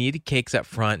 Cakes. He needed Cakes up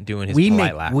front doing his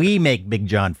polite laugh. We make Big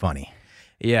John funny.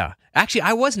 Yeah, actually,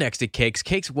 I was next to Cakes.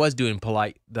 Cakes was doing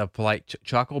the polite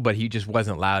chuckle, but he just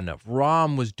wasn't loud enough.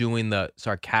 Rom was doing the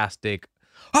sarcastic,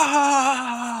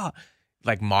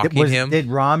 like mocking him. Did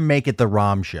Rom make it the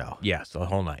Rom show? Yes, the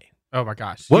whole night. Oh my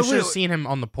gosh! What You should have was- seen him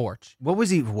on the porch. What was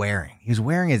he wearing? He was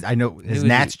wearing his was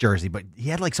Nats jersey, but he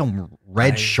had like some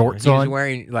red shorts He was on.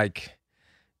 wearing like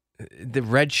the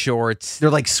red shorts. They're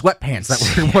like sweatpants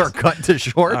that were cut to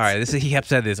shorts. All right, he kept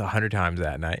saying this 100 times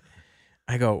that night.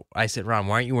 I said, Ron,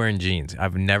 why aren't you wearing jeans?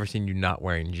 I've never seen you not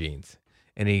wearing jeans.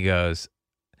 And he goes,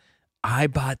 I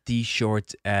bought these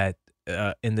shorts at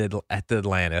the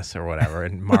Atlantis or whatever,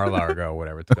 in Mar-a-Lago,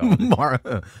 whatever it's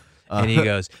called. And he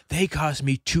goes, they cost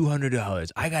me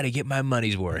 $200. I got to get my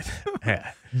money's worth.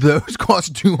 Those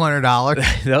cost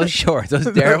 $200. Those shorts, those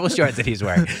terrible shorts that he's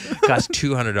wearing, cost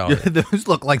 $200. Those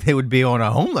look like they would be on a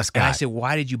homeless guy. And I said,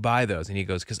 why did you buy those? And he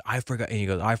goes, because I forgot. And he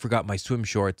goes, I forgot my swim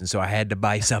shorts, and so I had to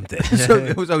buy something.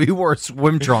 so he wore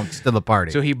swim trunks to the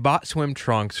party. So he bought swim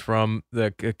trunks from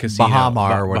the casino.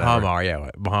 Bahamar or whatever. Bahamar, yeah,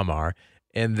 Bahamar.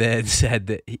 And then said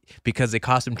that because they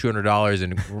cost him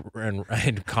 $200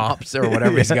 in comps or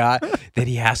whatever he's got, that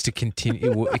he has to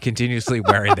continuously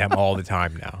wearing them all the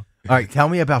time now. All right, tell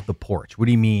me about the porch. What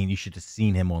do you mean you should have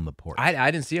seen him on the porch? I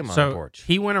didn't see him on So the porch.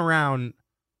 he went around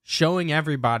showing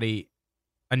everybody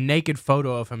a naked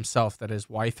photo of himself that his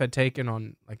wife had taken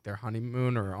on like their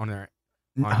honeymoon or on their.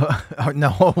 No,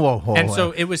 whoa. And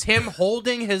so it was him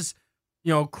holding his,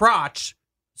 crotch.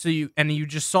 So you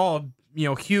just saw,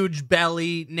 huge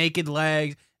belly, naked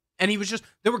legs, and he was just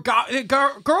there were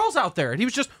girls out there, and he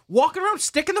was just walking around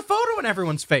sticking the photo in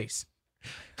everyone's face.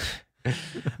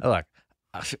 Look,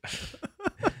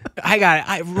 I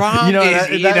got it. Ron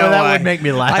that would make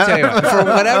me laugh. I tell you what, for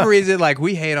whatever reason, like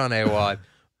we hate on AWOD,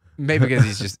 maybe because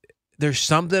he's just. There's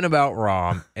something about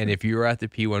Rom, and if you were at the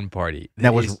P1 party,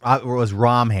 that was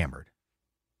Rom hammered.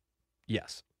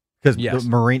 Yes. Because Yes.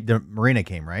 the Marina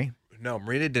came, right? No,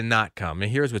 Marina did not come.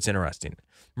 And here's what's interesting.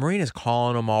 Marina's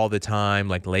calling him all the time,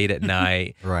 like late at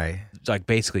night, Right. like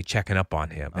basically checking up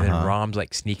on him. And then Rom's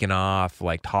like sneaking off,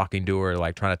 like talking to her,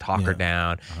 like trying to talk her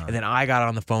down. And then I got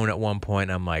on the phone at one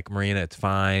point, and I'm like, Marina, it's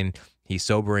fine. He's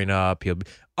sobering up. He'll be.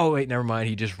 Oh wait, never mind.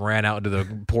 He just ran out into the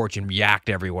porch and yacked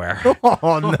everywhere.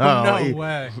 Oh no! No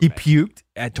way. He puked.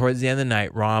 Towards the end of the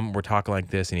night, Rom, we're talking like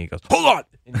this, and he goes, "Hold on!"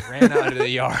 And he ran out into the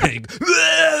yard. And he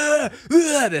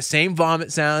goes, the same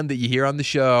vomit sound that you hear on the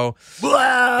show.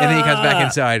 And then he comes back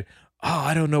inside. Oh,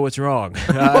 I don't know what's wrong.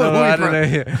 I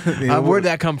don't know. Where'd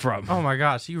that come from? Oh my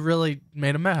gosh, he really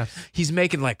made a mess. He's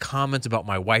making like comments about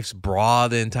my wife's bra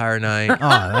the entire night. Oh,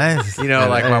 that's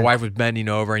Like my wife was bending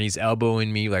over and he's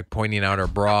elbowing me, like pointing out her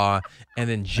bra. And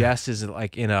then Jess is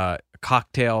like in a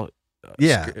cocktail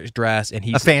dress, and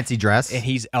he's a fancy dress, and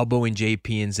he's elbowing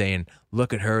JP and saying,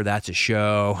 "Look at her, that's a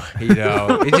show."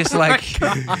 It's just like,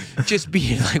 just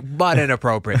being like butt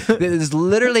inappropriate. There's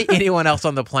literally anyone else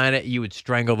on the planet you would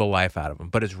strangle the life out of him,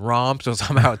 but it's Rom, so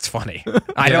somehow it's funny.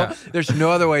 There's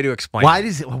no other way to explain. Why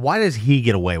does he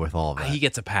get away with all of that? He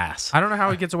gets a pass? I don't know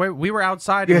how he gets away. We were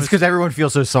outside. It's because everyone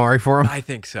feels so sorry for him. I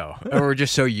think so. Or we're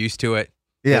just so used to it.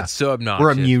 Yeah, it's so obnoxious.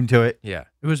 We're immune to it. Yeah,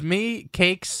 it was me,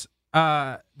 Cakes,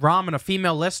 Rom, and a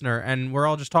female listener, and we're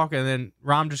all just talking. And then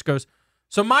Rom just goes,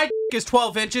 "So my dick is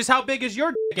 12 inches. How big is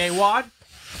your dick, AWOD?"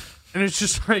 And it's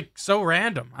just like so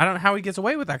random. I don't know how he gets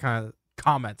away with that kind of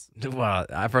comments. Well,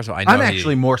 first of all, I know I'm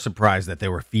actually more surprised that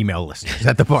there were female listeners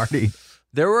at the party.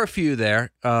 There were a few there.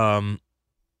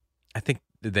 I think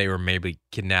they were maybe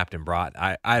kidnapped and brought.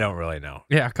 I don't really know.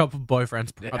 Yeah, a couple of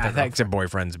boyfriends. I think some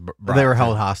boyfriends brought. They were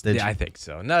held hostage. Yeah, I think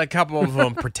so. Not a couple of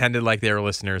them pretended like they were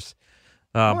listeners.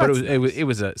 But it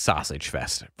was a sausage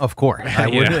fest. Of course, I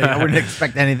wouldn't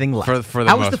expect anything less. For the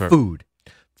How most was the part. food?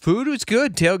 Food was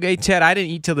good. Tailgate Ted. I didn't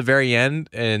eat till the very end,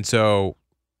 and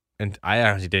I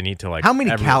actually didn't eat till like How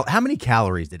many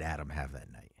calories did Adam have that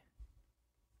night?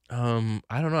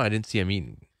 I don't know. I didn't see him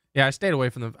eating. Yeah, I stayed away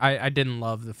from the. I didn't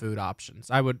love the food options.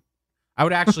 I would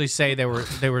actually say they were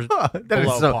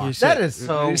That is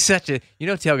so. It's such a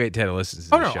Tailgate Ted listens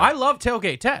to Oh the no, show. I love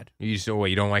Tailgate Ted. You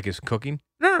don't like his cooking?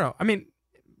 No. I mean,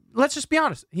 let's just be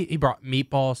honest. He brought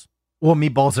meatballs. Well,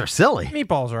 meatballs are silly.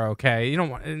 Meatballs are okay. You don't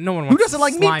want. No one wants. Who doesn't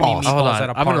like slimy meatballs? Hold on. at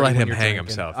a I'm gonna party let when him you're hang drinking.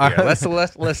 himself. All Yeah, right.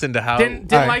 let's listen to how.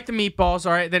 Didn't All right. like the meatballs.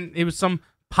 All right. Then it was some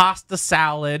pasta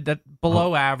salad that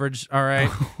below average. All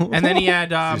right. And then he had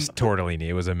Just tortellini.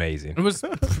 It was amazing. it was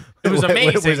amazing. Was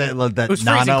it that It was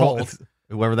freezing Nano? cold.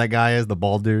 Whoever that guy is, the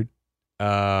bald dude.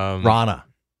 Rana.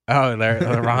 Oh,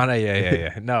 Rana.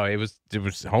 Yeah. No, it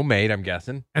was homemade, I'm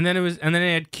guessing. And then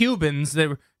they had Cubans that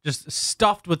were just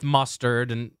stuffed with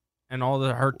mustard and all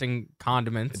the hurting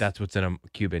condiments. That's what's in a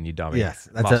Cuban, you dummy. Yes,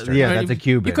 that's Mustard. that's a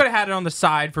Cuban. You could have had it on the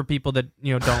side for people that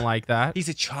don't like that. He's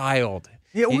a child.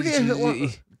 Yeah,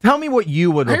 tell me what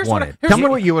you would have wanted. Tell me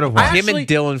what you would have wanted. Him and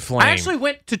Dylan Flame. I actually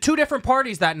went to 2 different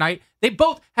parties that night. They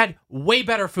both had way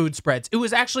better food spreads. It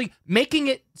was actually making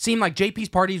it seem like JP's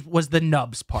party was the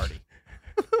Nubs party.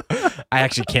 I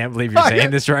actually can't believe you're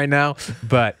saying this right now,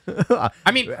 but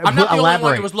I mean, I'm not the only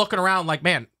one that was looking around like,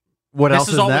 man, what else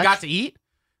is all next? we got to eat?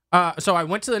 So I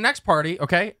went to the next party,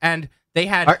 okay, and they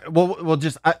had... All right, we'll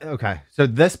just... okay, so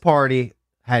this party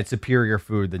had superior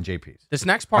food than JP's. This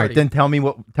next All party... right, then tell me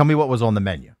what was on the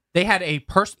menu. They had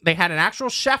they had an actual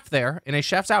chef there in a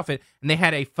chef's outfit, and they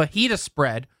had a fajita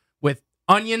spread with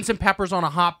onions and peppers on a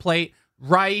hot plate,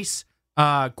 rice,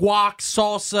 guac,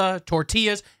 salsa,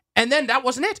 tortillas, and then that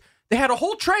wasn't it. They had a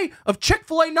whole tray of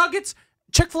Chick-fil-A nuggets,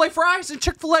 Chick-fil-A fries, and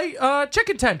Chick-fil-A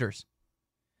chicken tenders.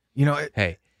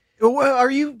 hey, Are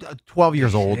you 12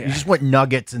 years old? You just want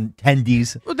nuggets and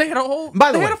tendies. They had a whole.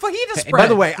 By the they way, had a fajita spread. By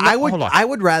the way, hold on. I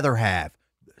would rather have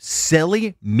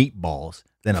silly meatballs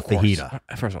than a fajita.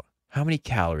 First of all, how many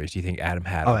calories do you think Adam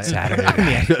had Oh, on Saturday?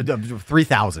 I mean,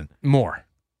 3,000. More.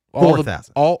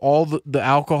 4,000. All the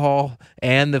alcohol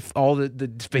and all the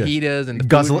fajitas and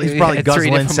the food. He's probably At 3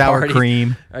 guzzling different sour parties.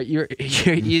 cream.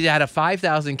 You had a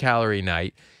 5,000 calorie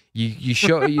night. You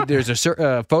show there's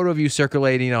a photo of you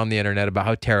circulating on the internet about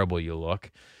how terrible you look,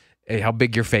 how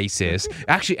big your face is.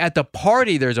 Actually, at the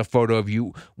party, there's a photo of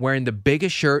you wearing the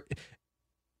biggest shirt.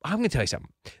 I'm gonna tell you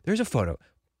something. There's a photo.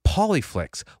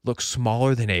 Polyflix looks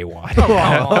smaller than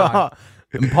AWOD.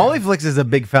 Polyflix is a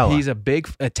big fella. He's a big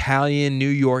Italian New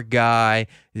York guy.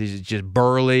 He's just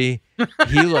burly.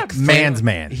 He looks man's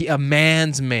man. A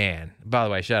man's man. By the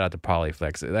way, shout out to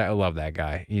Polyflix. I love that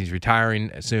guy. He's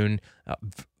retiring soon.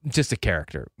 Just a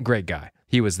character. Great guy.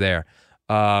 He was there.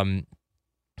 The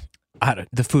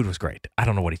food was great. I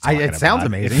don't know what he's talking about. It sounds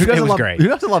amazing. It was great. Who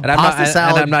doesn't love and pasta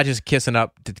salad? And I'm not just kissing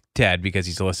up to Ted because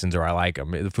he listens or I like him.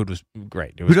 The food was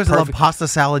great. It was Who doesn't love perfect. pasta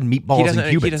salad, meatballs, and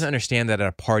Cubans? He doesn't understand that at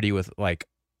a party with like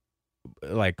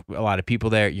a lot of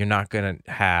people there, you're not gonna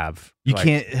have You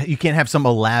can't have some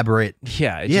elaborate.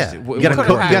 Yeah, it's Yeah. just, You gotta cook-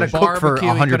 you gotta cook for barbecue,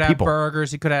 100 he could people. Have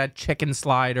burgers. He could have had chicken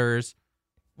sliders.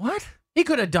 What? He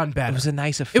could have done better. It was a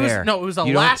nice affair. It was a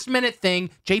You don't- last minute thing.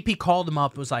 JP called him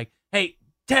up. It was like, hey,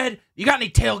 Ted, you got any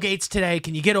tailgates today?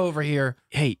 Can you get over here?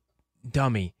 Hey,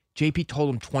 dummy. JP told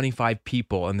him 25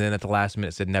 people, and then at the last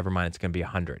minute said, never mind, it's going to be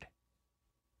 100.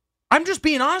 I'm just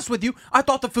being honest with you. I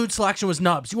thought the food selection was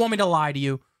nubs. You want me to lie to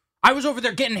you? I was over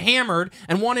there getting hammered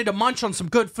and wanted to munch on some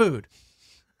good food.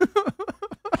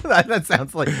 that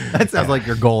sounds like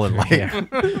your goal in life. Yeah.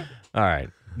 All right.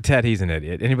 Ted, he's an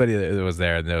idiot. Anybody that was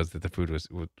there knows that the food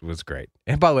was great.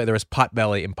 And by the way, there was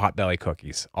Potbelly and Potbelly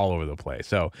cookies all over the place.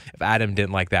 So if Adam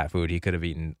didn't like that food, he could have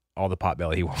eaten all the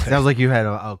Potbelly he wanted. Sounds like you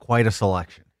had quite a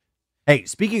selection. Hey,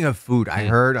 speaking of food, I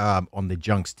heard on the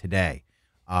Junks today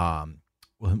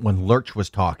when Lurch was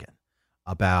talking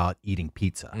about eating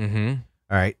pizza. Mm-hmm.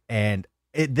 All right, and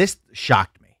this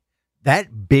shocked me.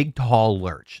 That big, tall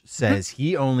Lurch says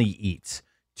he only eats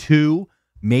 2,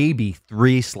 maybe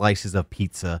 3 slices of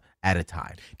pizza at a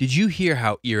time. Did you hear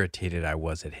how irritated I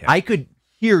was at him? I could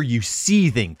hear you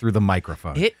seething through the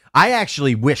microphone. I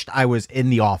actually wished I was in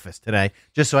the office today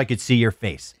just so I could see your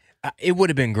face. It would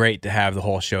have been great to have the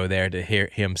whole show there to hear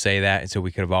him say that, and so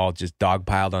we could have all just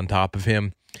dogpiled on top of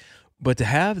him. But to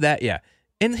have that, yeah.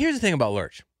 And here's the thing about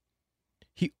Lurch.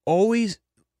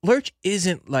 Lurch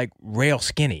isn't like rail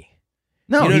skinny.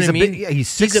 No, you know he's what I mean? big. He's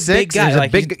 6'6". He's a big guy. He's like,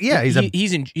 a big. He's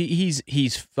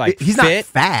like he's fit. not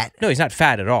fat. No, he's not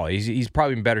fat at all. He's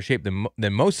probably in better shape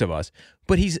than most of us.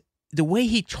 But the way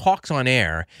he talks on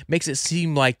air makes it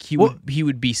seem like he would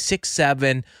be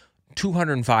 6'7",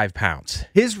 205 pounds.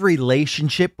 His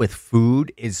relationship with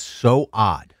food is so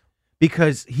odd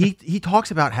because he talks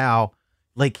about how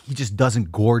like he just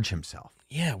doesn't gorge himself.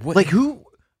 Yeah.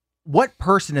 What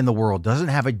person in the world doesn't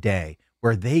have a day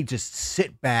where they just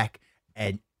sit back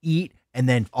and eat and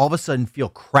then all of a sudden feel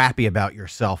crappy about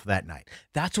yourself that night?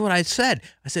 That's what I said.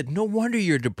 I said, no wonder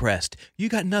you're depressed. You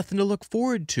got nothing to look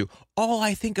forward to. All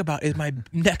I think about is my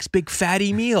next big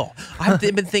fatty meal. I've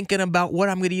been thinking about what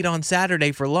I'm going to eat on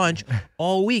Saturday for lunch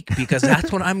all week because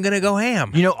that's when I'm going to go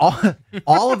ham. You know,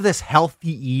 all of this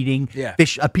healthy eating, Yeah.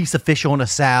 a piece of fish on a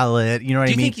salad, you know what I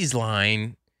mean? Do you think he's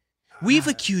lying? We've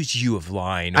accused you of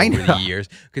lying I over know. the years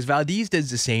because Valdez does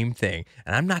the same thing,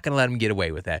 and I'm not going to let him get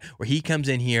away with that. Where he comes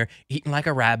in here eating like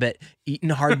a rabbit, eating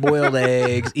hard-boiled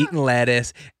eggs, eating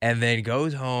lettuce, and then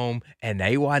goes home, and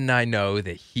Nawad and I know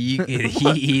that he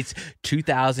eats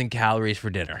 2,000 calories for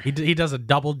dinner. He does a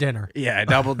double dinner. Yeah,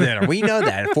 double dinner. We know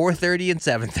that at 4:30 and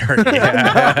 7:30.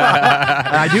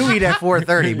 I do eat at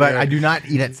 4:30, but I do not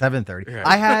eat at 7:30.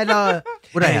 I had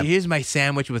what I Hey, have. here's my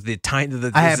sandwich with the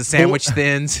I have the sandwich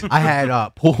thins. I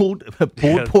had pulled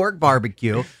pork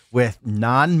barbecue with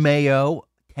non-mayo,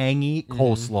 tangy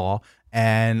coleslaw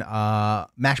and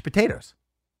mashed potatoes.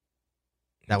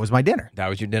 That was my dinner. That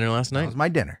was your dinner last night? That was my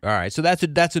dinner. All right, so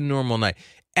that's a normal night.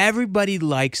 Everybody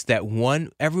likes that one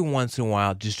every once in a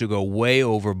while just to go way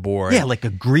overboard. Yeah, like a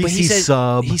But greasy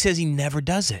sub. He says he never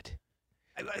does it.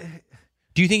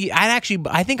 Do you think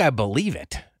I think I believe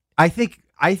it. I think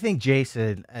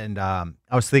Jason and I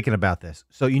was thinking about this.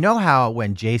 So you know how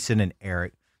when Jason and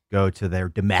Eric go to their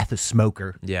Damascus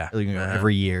smoker, Yeah.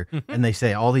 every year, and they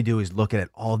say all they do is look at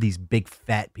all these big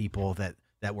fat people that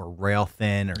were rail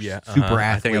thin or super athletes.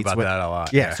 I think about that a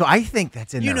lot. Yeah, so I think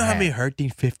that's in You their know how head. many hurting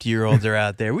 50-year-olds are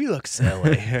out there? We look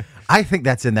silly. I think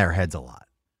that's in their heads a lot.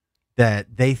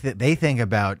 That they think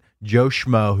about Joe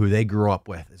Schmo, who they grew up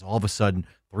with, is all of a sudden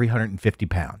 350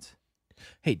 pounds.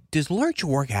 Hey, does Lurch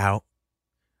work out?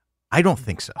 I don't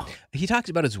think so. He talks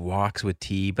about his walks with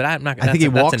T, but I'm not. I think he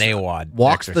that's walks, an AWOD.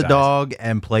 walks the exercise. dog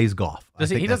and plays golf. I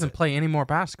think He that's doesn't it. play any more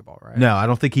basketball, right? No, I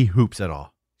don't think he hoops at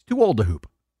all. He's too old to hoop.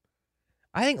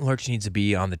 I think Lurch needs to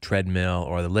be on the treadmill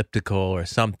or the elliptical or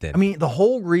something. I mean, the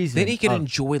whole reason then he can of-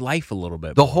 enjoy life a little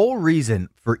bit. the whole reason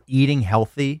for eating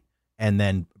healthy and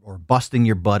then or busting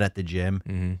your butt at the gym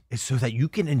Mhm. is so that you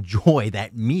can enjoy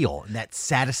that meal and that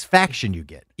satisfaction you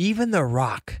get. Even The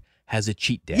Rock has a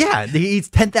cheat day. Yeah, he eats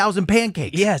 10,000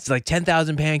 pancakes. Yeah, it's like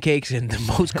 10,000 pancakes and the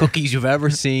most cookies you've ever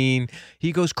seen.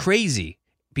 He goes crazy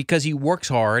because he works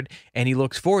hard and he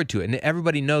looks forward to it. And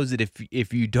everybody knows that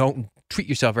if you don't treat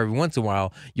yourself every once in a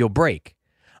while, you'll break.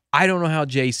 I don't know how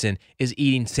Jason is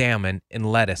eating salmon and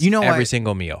lettuce every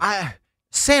single meal.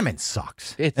 Salmon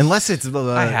sucks. It's- Unless it's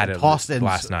I had it tossed in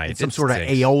last night. in some It sort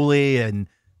stinks. of aioli and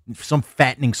some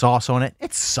fattening sauce on it.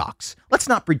 It sucks. Let's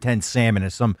not pretend salmon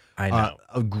is some I know.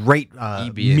 a great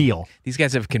EB, meal. These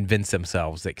guys have convinced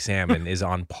themselves that salmon is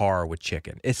on par with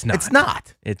chicken. It's not. It's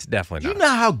not. It's definitely Do you not.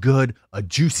 know how good a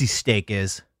juicy steak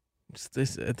is? It's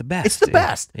the best. It's the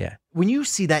best. Yeah. When you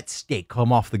see that steak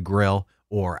come off the grill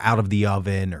or out of the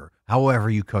oven or however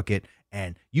you cook it,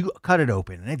 and you cut it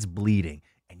open and it's bleeding,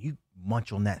 and you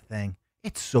munch on that thing,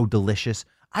 it's so delicious.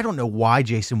 I don't know why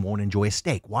Jason won't enjoy a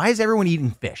steak. Why is everyone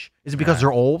eating fish? Is it because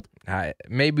they're old?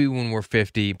 Maybe when we're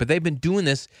 50, but they've been doing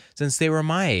this since they were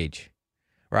my age,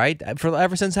 right?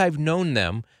 Ever since I've known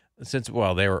them,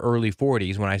 they were early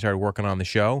 40s when I started working on the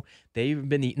show. They've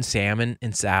been eating salmon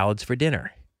and salads for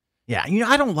dinner. Yeah,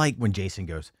 I don't like when Jason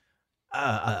goes,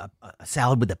 a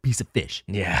salad with a piece of fish.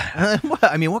 Yeah.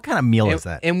 I mean, what kind of meal is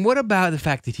that? And what about the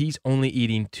fact that he's only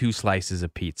eating 2 slices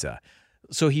of pizza?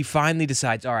 So he finally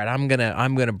decides, all right, I'm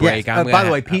gonna break. Yes, by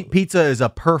the way, pizza is a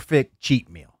perfect cheat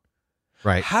meal,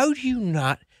 right? How do you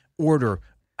not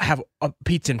have a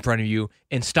pizza in front of you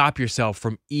and stop yourself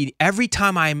from eating? Every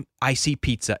time I see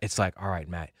pizza, it's like, all right,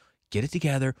 Matt, get it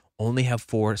together. Only have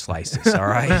 4 slices. All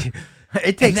right.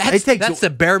 That's the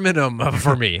bare minimum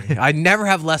for me. I never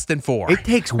have less than 4. It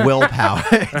takes willpower.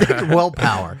 It takes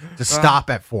willpower to stop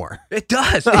at 4. It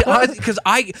does, because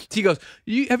he goes,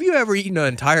 have you ever eaten an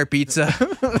entire pizza?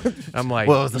 I'm like,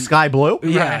 Well, is the sky blue?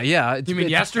 yeah, Right. yeah. You mean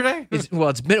yesterday? It's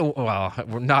been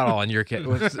we're not all in your kid.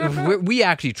 We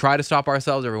actually try to stop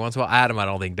ourselves every once in a while. Adam, I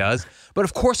don't think does, but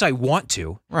of course I want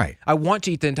to. Right. I want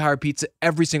to eat the entire pizza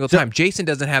every single time. Jason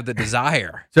doesn't have the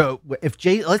desire. So if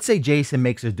let's say Jason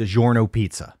makes a DiGiorno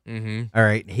pizza, Mm-hmm. all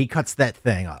right, he cuts that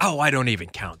thing up. Oh, I don't even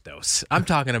count those. I'm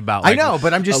talking about. I know,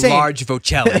 but I'm just saying- large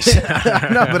Vocellis.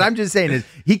 No, but I'm just saying is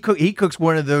he cooks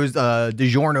one of those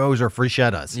DiGiornos or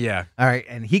Frichettas. Yeah. All right,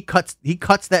 and he cuts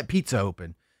that pizza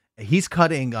open. He's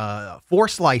cutting 4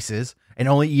 slices and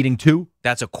only eating 2.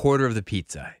 That's a quarter of the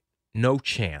pizza. No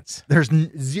chance. There's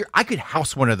zero. I could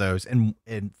house one of those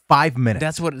in 5 minutes.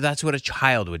 That's what a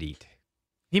child would eat.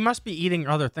 He must be eating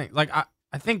other things. Like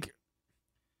I think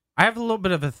I have a little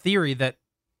bit of a theory that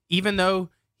even though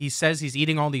he says he's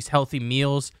eating all these healthy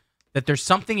meals, that there's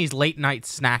something he's late night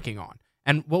snacking on.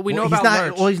 And what we know he's about not,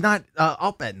 Lurch, well, he's not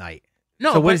up at night.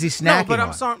 no, so what but- is he snacking No, but I'm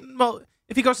on? sorry. Well,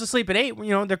 if he goes to sleep at 8,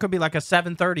 there could be like a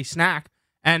 7:30 snack,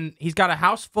 and he's got a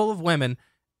house full of women,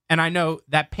 and I know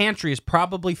that pantry is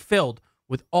probably filled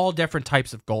with all different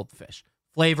types of goldfish.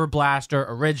 Flavor Blaster,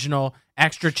 Original,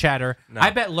 Extra Cheddar. No.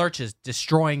 I bet Lurch is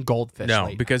destroying Goldfish. No,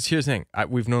 lately. because here's the thing.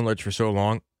 We've known Lurch for so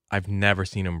long. I've never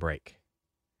seen him break.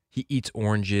 He eats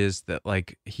oranges.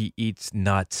 He eats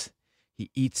nuts. He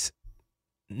eats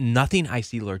nothing I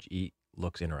see Lurch eat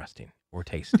looks interesting or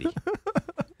tasty.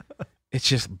 It's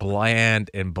just bland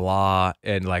and blah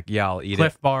and I'll eat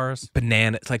Cliff it. Bars.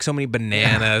 Banana. It's like so many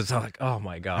bananas. I'm like, oh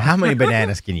my God. How many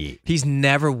bananas can you eat? He's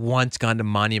never once gone to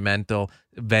Monumental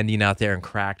vending out there and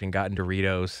cracked and gotten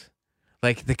Doritos.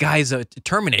 Like the guy's a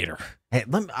Terminator. Hey,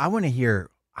 I want to hear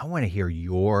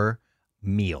your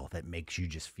meal that makes you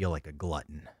just feel like a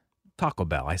glutton. Taco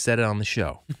Bell. I said it on the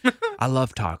show. I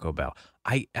love Taco Bell.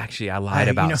 I lied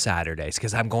about Saturdays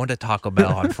because I'm going to Taco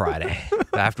Bell on Friday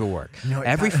after work.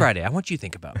 Every Friday. I want you to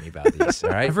think about me about these.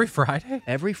 All right. Every Friday?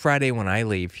 Every Friday when I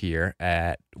leave here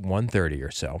at 1:30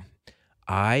 or so,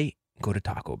 I go to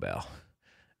Taco Bell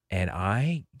and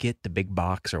I get the big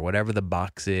box or whatever the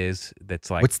box is. That's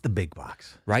like What's the big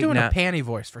box? right Doing now. a panty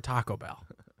voice for Taco Bell.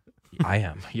 I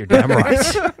am. You're damn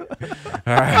right.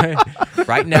 All right.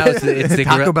 Right now it's the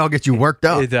Taco Bell gets you worked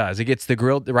up. It does. It gets the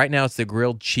grilled. Right now, it's the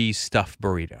grilled cheese stuffed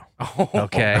burrito.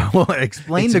 Okay. Well,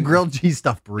 explain It's the a- grilled cheese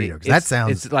stuffed burrito. 'Cause that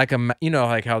sounds. It's like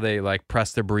like how they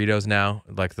press the burritos now.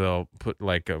 Like they'll put in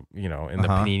the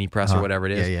panini press or whatever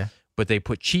it is. Yeah. But they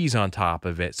put cheese on top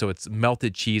of it, so it's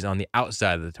melted cheese on the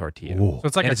outside of the tortilla. Ooh. So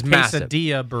it's like And a it's massive.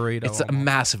 quesadilla burrito. It's a almost.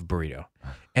 massive burrito,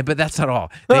 but that's not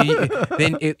all.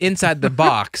 Then inside the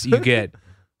box you get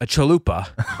a chalupa.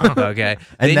 Okay,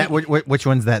 And Then that which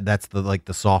one's that? That's the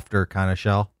softer kind of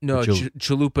shell. no, The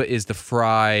chalupa is the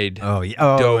fried. Oh yeah.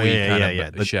 Oh doughy yeah, kind yeah,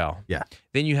 of yeah. shell. Yeah.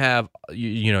 Then you have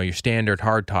your standard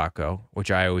hard taco,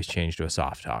 which I always change to a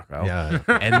soft taco. Yeah.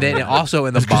 And then also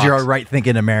in the Because box, you're a right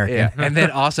thinking American. yeah. And then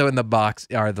also in the box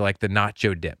are the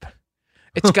nacho dip.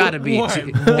 It's got to be. What?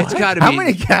 It's got to be. How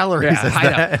many calories Yeah, is I know.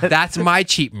 that? That's my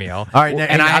cheap meal. All right,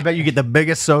 and I I bet you get the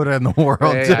biggest soda in the world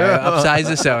Yeah, too. upsize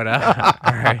the soda.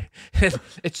 All right.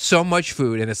 It's so much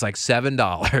food, and it's like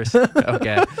 $7.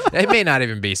 Okay, it may not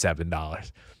even be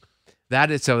 $7. That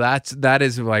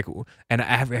is like, and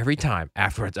every time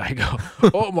afterwards I go,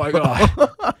 oh my God,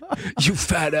 you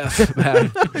fat F,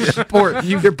 man.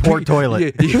 Your poor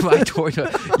toilet. My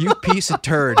toilet. You piece of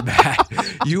turd, man.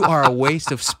 You are a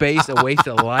waste of space, a waste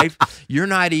of life. You're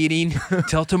not eating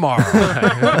till tomorrow.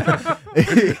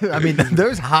 I mean,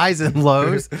 there's highs and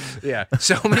lows. Yeah,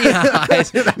 so many highs,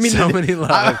 so many lows.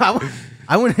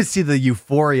 I want to see the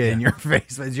euphoria in your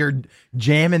face as you're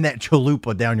jamming that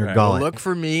chalupa down your All right, well, gullet. look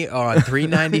for me on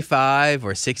 395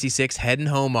 or 66 heading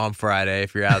home on Friday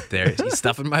if you're out there. He's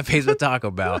stuffing my face with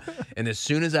Taco Bell. And as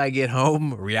soon as I get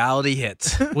home, reality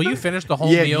hits. Will you finish the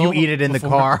whole Yeah, meal? you eat it in the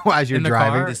car as you're in the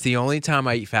driving. car? It's the only time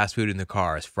I eat fast food in the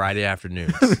car is Friday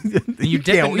afternoons. You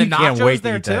dip can't- in the you can't wait nachos to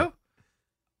there eat that. too?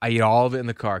 I eat all of it in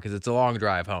the car because it's a long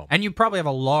drive home. And you probably have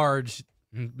a large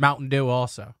Mountain Dew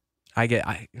also. I get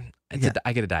a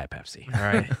Diet Pepsi. All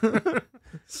right.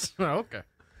 Okay.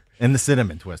 And the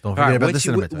cinnamon twist. Don't All forget right. about the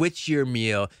cinnamon twist. What's your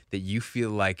meal that you feel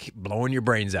like blowing your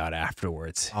brains out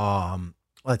afterwards?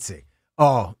 Let's see.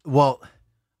 Oh, well,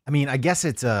 I mean, I guess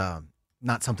it's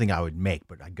not something I would make,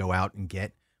 but I go out and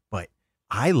get. But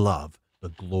I love the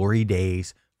Glory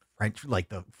Days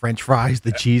the French fries,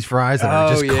 the cheese fries that are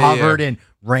just covered in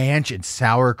ranch and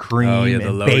sour cream the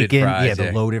and loaded bacon. fries, Yeah, the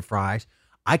yeah. loaded fries.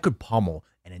 I could pummel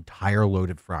an entire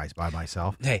loaded fries by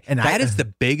myself. Hey, and that is the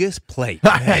biggest plate.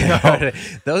 I know.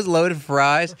 Those loaded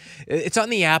fries. It's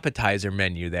on the appetizer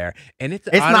menu there, and it's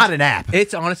not an app.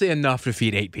 It's honestly enough to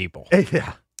feed 8 people.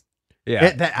 Yeah.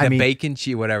 Yeah, I mean- bacon,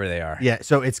 cheese, whatever they are. Yeah,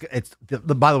 so it's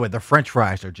by the way, the French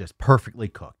fries are just perfectly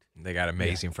cooked. They got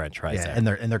amazing French fries Yeah,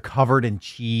 there. and they're covered in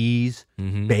cheese,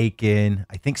 Mhm. bacon,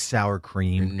 I think sour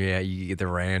cream, Yeah, you get the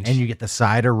ranch. and you get the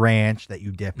cider ranch that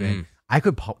you dip in. Mm. I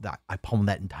could pummel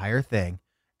that entire thing.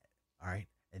 All right,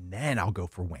 and then I'll go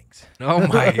for wings. Oh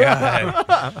my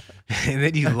God! And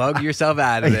then you lug yourself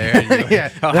out of there. And Yeah.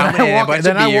 Oh, Then how many? I A walk- bunch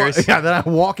then of I walk- beers. yeah, then I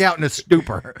walk out in a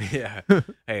stupor. Yeah.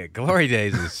 Hey, Glory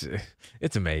Days is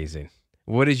it's amazing.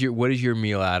 What is your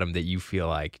meal, Adam, that you feel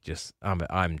like just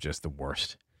I'm just the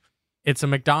worst? It's a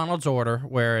McDonald's order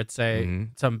where it's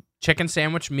it's a chicken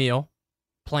sandwich meal,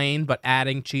 plain but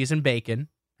adding cheese and bacon,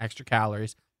 extra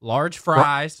calories, large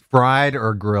fries, Fried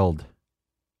or grilled?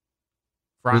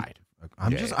 fried.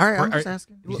 I'm Yeah. just all right. I'm just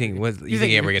asking. You think you think think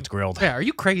he ever you- gets grilled? Yeah, are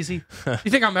you crazy?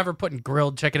 You think I'm ever putting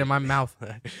grilled chicken in my mouth?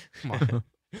 Come on.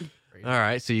 All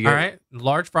right, so you All got right,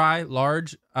 large fry,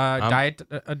 large diet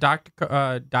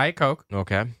Diet Coke,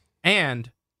 Okay.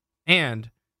 and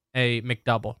a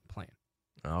McDouble plain.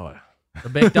 Oh. A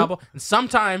big double. And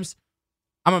sometimes,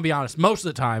 I'm gonna be honest, most of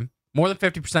the time, More than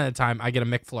 50% of the time, I get a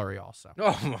McFlurry also.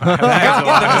 Oh my!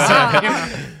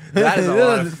 That is a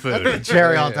lot of food. That's a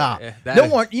cherry on top. You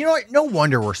know what? No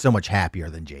wonder we're so much happier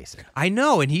than Jason. I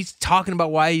know, and he's talking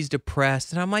about why he's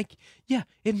depressed, and I'm like, yeah,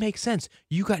 it makes sense.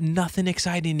 You got nothing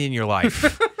exciting in your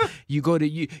life. You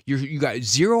got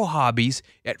zero hobbies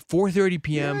at 4:30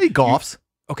 p.m. He golfs.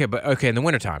 Okay, in the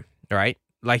wintertime, all right?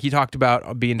 Like he talked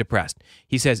about being depressed.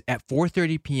 He says at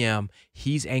 4:30 p.m.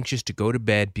 he's anxious to go to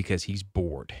bed because he's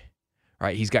bored. All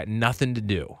right, he's got nothing to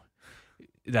do.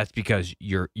 That's because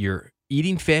you're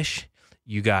eating fish.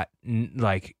 You got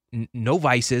no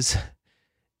vices,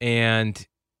 and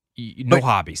no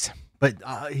hobbies. But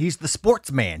he's the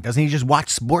sports man. Doesn't he just watch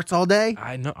sports all day?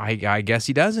 I know. I guess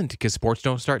he doesn't, because sports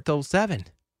don't start till 7.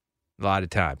 A lot of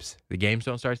times the games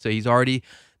don't start, so he's already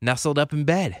nestled up in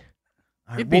bed.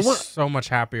 He'd be so much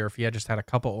happier if he had just had a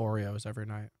couple Oreos every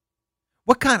night.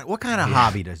 What kind of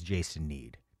hobby does Jason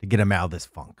need to get him out of this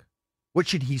funk? What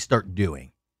should he start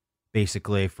doing?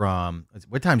 Basically, from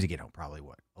what time does he get home? Probably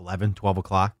 11, 12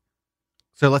 o'clock.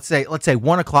 So let's say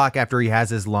 1 o'clock after he has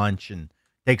his lunch and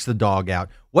takes the dog out.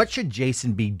 What should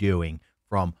Jason be doing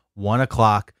from 1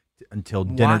 o'clock until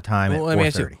dinner time at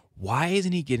 4:30? Why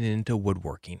isn't he getting into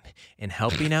woodworking and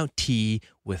helping out T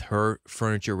with her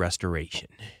furniture restoration?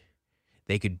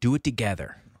 They could do it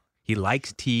together. He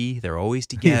likes T. They're always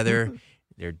together.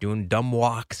 They're doing dumb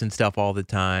walks and stuff all the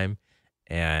time.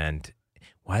 And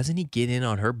why doesn't he get in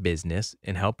on her business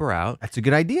and help her out? That's a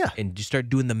good idea. And just start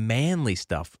doing the manly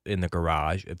stuff in the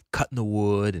garage of cutting the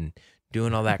wood and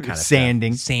doing all that kind of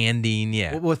Sanding. stuff. Sanding,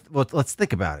 yeah. Well, let's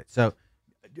think about it. So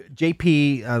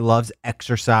JP loves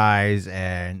exercise,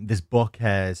 and this book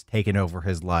has taken over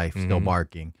his life, Still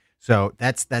Barking. So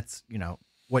that's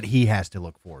what he has to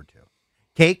look forward to.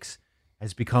 Cakes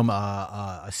has become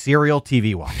a serial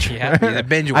TV watcher. Yeah, he's a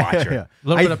binge watcher. A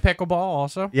little bit of pickleball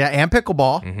also. Yeah, and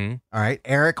pickleball. Mm-hmm. All right.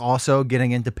 Eric also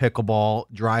getting into pickleball,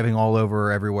 driving all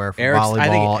over everywhere for I think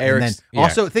volleyball. And then yeah.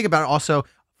 also, think about it, also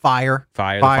fire. The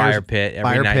fire pit. Every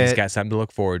fire night pit. he's got something to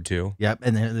look forward to. Yep,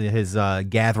 and then his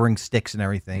gathering sticks and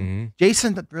everything. Mm-hmm.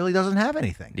 Jason really doesn't have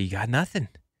anything. He got nothing.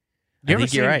 You I ever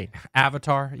think you're seen right.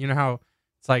 Avatar? You know how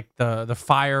it's like the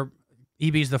fire.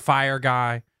 EB's the fire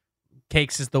guy.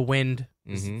 Cakes is the wind.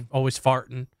 He's always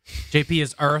farting. JP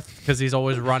is earth because he's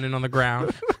always running on the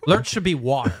ground. Lurch should be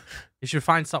water. He should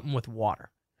find something with water.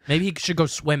 Maybe he should go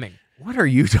swimming. What are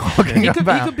you talking He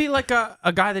about? could be like a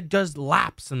guy that does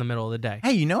laps in the middle of the day.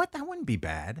 Hey, you know what? That wouldn't be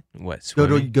bad. What, Go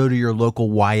swimming? to your local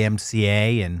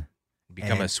YMCA and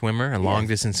Become a swimmer, a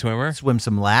long-distance swimmer? swim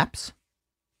some laps.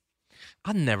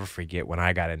 I'll never forget when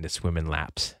I got into swimming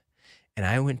laps. And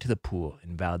I went to the pool,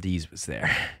 and Valdez was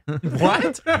there.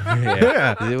 What?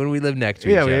 Yeah. When we lived next to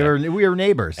each Yeah, other. we were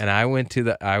neighbors. And I went to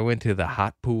the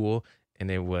hot pool,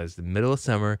 and it was the middle of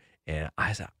summer, and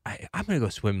I said, I'm gonna go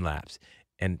swim laps.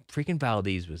 And freaking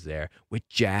Valdez was there with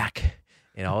Jack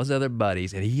and all his other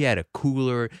buddies, and he had a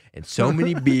cooler and so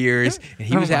many beers, and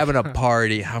he was having a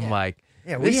party. I'm like,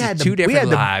 Yeah, this is two different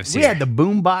lives We here. had the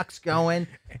boom box going,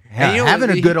 And you know having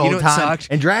what- a good you know old what time. sucks?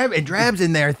 And Drab's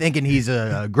in there thinking he's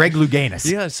a Greg Louganis.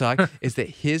 You know what sucks is that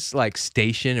his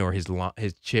station or his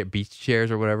beach chairs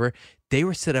or whatever, they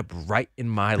were set up right in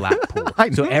my lap pool.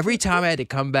 So every time I had to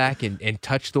come back and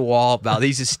touch the wall,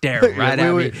 Valdez is staring right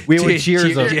at me. We would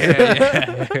cheers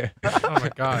him. Oh my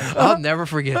god! I'll never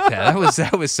forget that.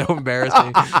 That was so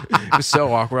embarrassing. It was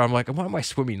so awkward. I'm like, why am I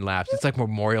swimming laps? It's like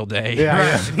Memorial Day.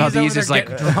 Yeah. Valdez is like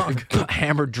getting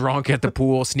hammered drunk at the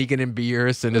pool, sneaking in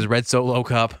beers and his red Solo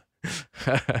cup.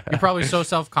 You're probably so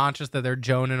self-conscious that they're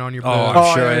joning on your boat. Oh,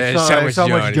 I'm sure there's there's so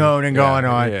much joning going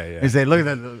on. Yeah, yeah. They say, look at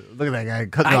that guy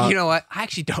cutting off. You know what? I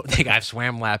actually don't think I've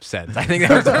swam laps since. I think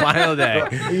that was the final day.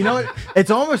 You know what? It's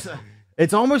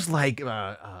almost like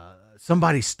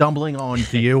somebody stumbling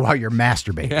onto you while you're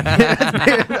masturbating.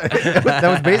 That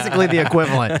was basically the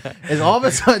equivalent. Is all of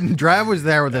a sudden, Drav was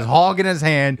there with his hog in his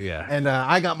hand, and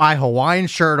I got my Hawaiian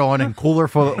shirt on and cooler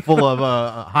full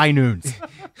of high noons.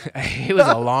 It was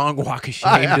a long walk of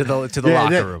shame to the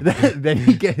locker room. Then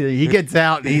he gets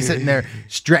out and he's sitting there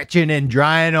stretching and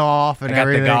drying off and I got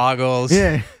everything. the goggles.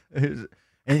 Yeah,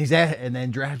 and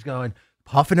then Drav's going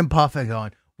puffing and puffing,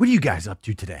 going, "What are you guys up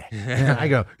to today?" And I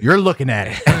go, "You're looking at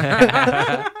it."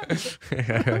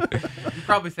 You're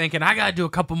probably thinking, I gotta do a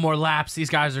couple more laps. These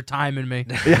guys are timing me.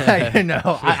 Yeah, I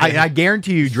know. I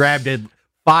guarantee you, Drav did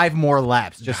 5 more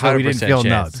laps just so we didn't feel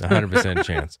nuts. 100%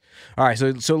 chance. All right,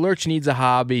 so Lurch needs a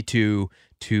hobby to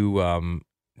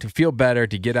feel better,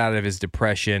 to get out of his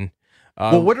depression.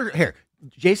 Well,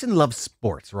 Jason loves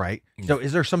sports, right? So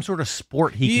is there some sort of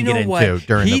sport he can get into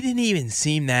during He didn't even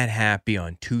seem that happy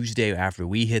on Tuesday after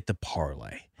we hit the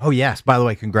parlay. Oh, yes. By the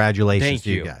way, congratulations Thank to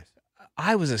you you. guys.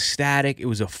 I was ecstatic. It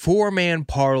was a 4-man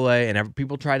parlay, and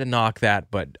people tried to knock that,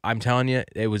 but I'm telling you,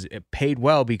 it paid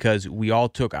well because we all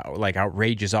took like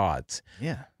outrageous odds.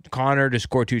 Yeah. Connor to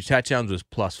score 2 touchdowns was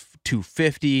plus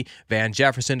 250. Van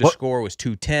Jefferson to score was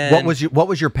 210. What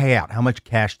was your payout? How much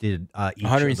cash did each?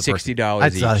 $160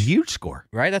 That's each. a huge score,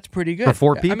 right? That's pretty good for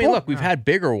 4 people. I mean, look, we've had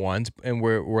bigger ones, and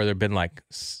where there've been like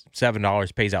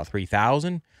 $7 pays out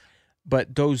 $3,000, but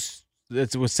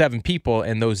it was 7 people,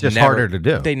 and those just harder to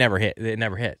do. They never hit. It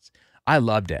never hits. I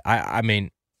loved it. I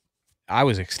mean, I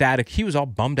was ecstatic. He was all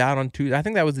bummed out on Tuesday. I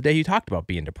think that was the day he talked about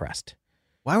being depressed.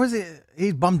 Why was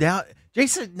he bummed out?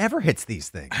 Jason never hits these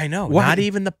things. I know. Why? Not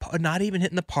even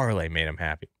hitting the parlay made him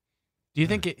happy. Do you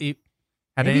think it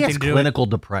had Maybe he anything has to do clinical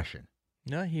depression?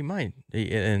 No, he might.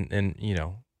 And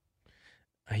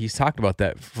he's talked about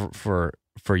that for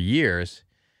years.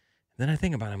 Then I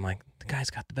think about it, I'm like, the guy's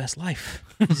got the best life.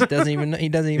 He doesn't even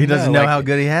know how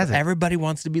good he has it. Everybody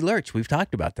wants to be Lurch. We've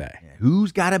talked about that. Yeah,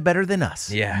 who's got it better than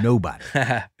us? Yeah. Nobody.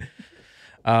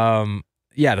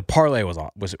 Yeah, the parlay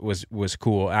was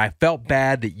cool. And I felt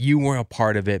bad that you weren't a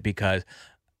part of it because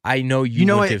I know you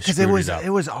know wouldn't it have because screwed it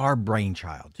was our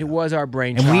brainchild. It was our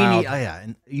brain and child.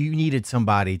 and you needed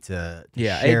somebody to it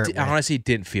share it with. honestly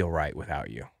didn't feel right without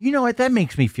you. You know what? That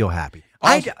makes me feel happy.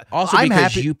 Also I'm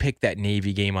because happy. you picked that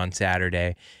Navy game on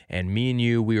Saturday, and me and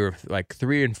you, we were like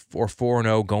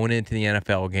 4-0 going into the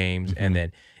NFL games, and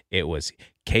then it was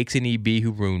Cakes and EB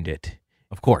who ruined it.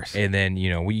 Of course. And then,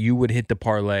 you would hit the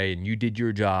parlay, and you did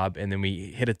your job, and then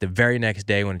we hit it the very next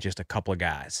day when it's just a couple of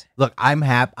guys. Look, I'm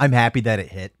happy that it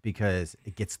hit because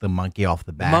it gets the monkey off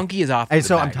the back. The monkey is off and the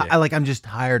so back. I'm just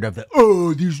tired of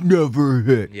these never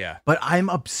hit. Yeah. But I'm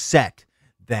upset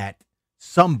that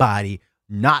somebody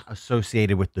not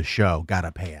associated with the show got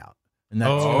a payout. And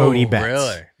that's Cody Betts.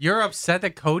 Really? You're upset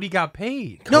that Cody got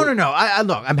paid? No. I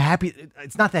look, I'm happy.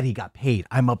 It's not that he got paid.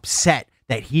 I'm upset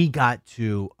that he got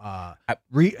to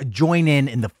join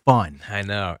in the fun. I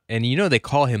know. And they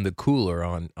call him the cooler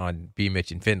on B.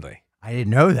 Mitch and Findlay. I didn't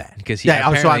know that. Because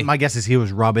my guess is he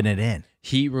was rubbing it in.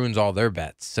 He ruins all their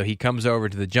bets. So he comes over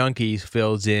to the Junkies,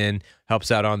 fills in, helps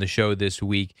out on the show this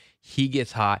week. He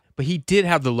gets hot, but he did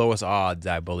have the lowest odds,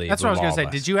 I believe. That's what I was going to say.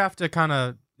 us. Did you have to kind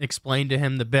of explain to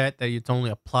him the bet that it's only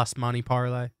a plus money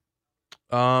parlay?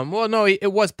 Well, no,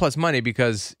 it was plus money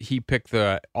because he picked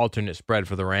the alternate spread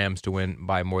for the Rams to win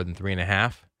by more than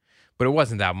 3.5, but it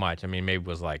wasn't that much. I mean, maybe it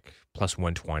was like plus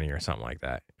 120 or something like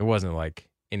that. It wasn't like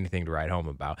anything to write home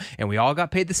about. And we all got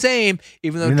paid the same,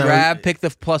 even though Drab picked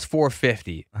the plus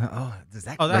 450. Does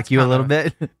that that's like you a little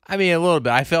bit? I mean, a little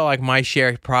bit. I felt like my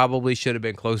share probably should have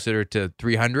been closer to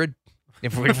 300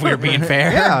 if we were being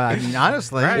fair. Yeah, I mean,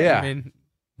 honestly. Right? Yeah. I mean,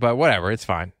 But whatever, it's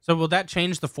fine. so will that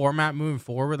change the format moving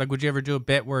forward? Like, would you ever do a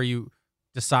bit where you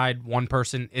decide one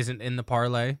person isn't in the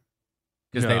parlay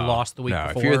because they lost the week No,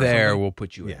 before? if you're or there, something? we'll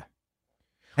put you in. Yeah.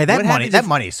 Hey, that What money happens if-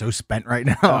 money is so spent right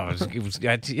now. Oh, it was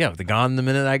gone the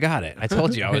minute I got it. I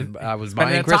told you I was Spending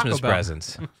buying at Taco Christmas Bell.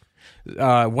 presents.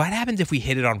 What happens if we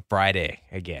hit it on Friday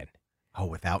again Oh,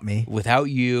 without me? without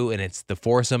you, and it's the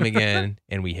foursome again,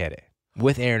 and we hit it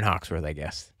with Aaron Hawksworth? I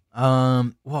guess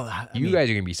Well, I you mean, guys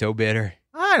are gonna be so bitter.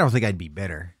 I don't think I'd be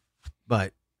bitter,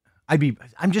 but I'm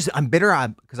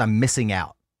bitter because I'm missing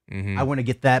out. Mhm. I want to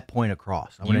get that point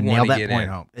across. I want You to nail wanna that get point in.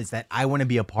 home. Is that I want to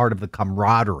be a part of the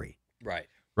camaraderie. Right.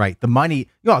 Right. The money,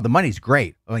 the money's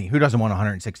great. I mean, who doesn't want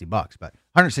 $160? But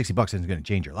 $160 isn't going to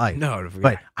change your life. No,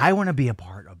 But I want to be a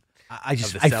part of. I the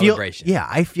feel. celebration. Yeah,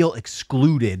 I feel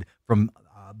excluded from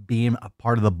being a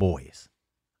part of the boys.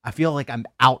 I feel like I'm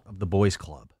out of the boys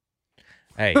club.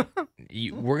 Hey,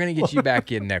 we're gonna get you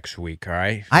back in next week, all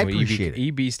right? I appreciate it.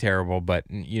 EB's terrible, but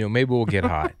maybe we'll get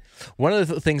hot. One of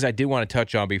the things I did want to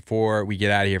touch on before we get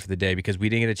out of here for the day, because we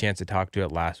didn't get a chance to talk to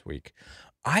it last week.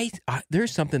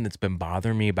 There's something that's been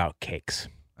bothering me about Cakes.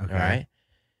 Okay. All right,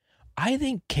 I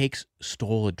think Cakes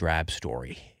stole a Drab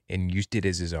story and used it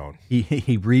as his own. He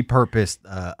repurposed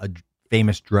a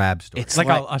famous Drab story. It's like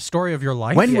a story of your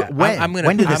life. When Yeah,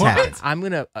 when did this happen? I'm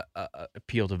gonna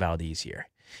appeal to Valdez here.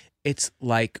 It's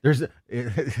like, There's all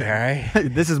right.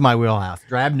 This is my wheelhouse.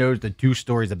 Drab knows the 2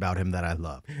 stories about him that I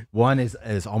love. One is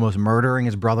almost murdering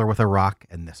his brother with a rock,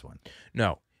 and this one.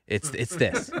 No, it's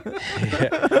this. All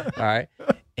right.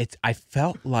 I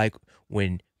felt like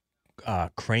when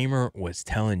Kramer was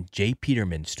telling Jay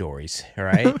Peterman stories, all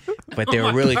right, but they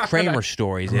were really Kramer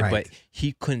stories, Right. but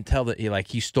he couldn't tell that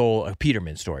he stole a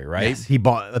Peterman story, right?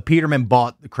 Yes, Peterman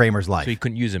bought Kramer's life. So he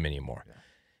couldn't use them anymore.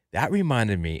 That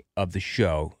reminded me of the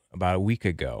show about a week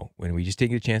ago when we just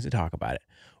didn't get a chance to talk about it.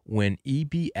 When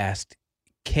EB asked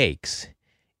Cakes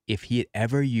if he had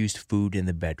ever used food in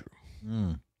the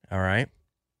bedroom. All right.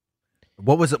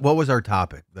 What was our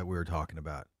topic that we were talking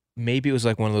about? Maybe it was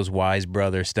like one of those Wise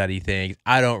Brother study things.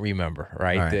 I don't remember,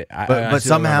 right? All right. I But honestly don't remember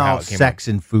somehow how it came sex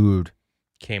and food.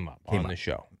 came up Came on up. the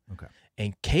show. Okay.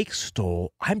 And Cake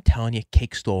stole, I'm telling you,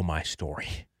 Cake stole my story.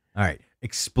 All right.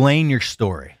 Explain your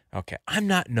story. Okay. I'm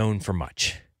not known for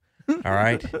much. All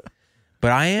right.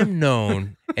 But I am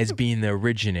known as being the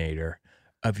originator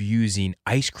of using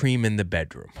ice cream in the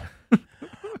bedroom.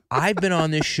 I've been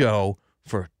on this show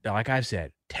for, like I've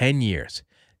said, 10 years.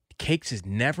 Cakes has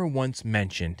never once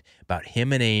mentioned about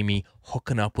him and Amy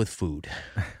hooking up with food.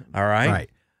 All right? Right.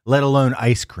 Let alone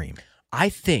ice cream. I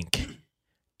think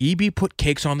EB put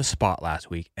Cakes on the spot last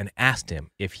week and asked him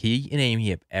if he and Amy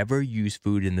have ever used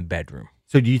food in the bedroom.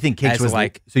 So do you think Cakes As was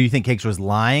like- So you think Cakes was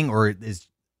lying, or is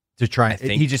to try?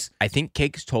 I think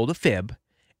Cakes told a fib,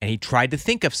 and he tried to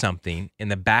think of something in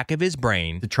the back of his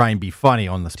brain to try and be funny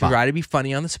on the to spot. try to be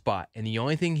funny on the spot. And the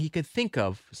only thing he could think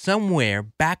of somewhere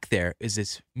back there is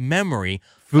this memory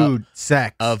Food,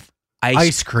 sex, of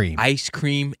ice cream. ice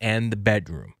cream, and the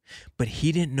bedroom. But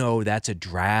he didn't know that's a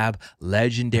drab,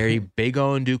 legendary Big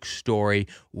O and Duke story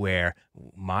where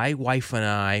my wife and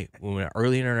I, when we were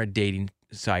early in our dating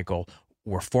cycle,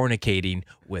 were fornicating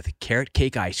with carrot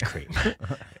cake ice cream.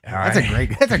 All That's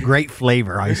right? a great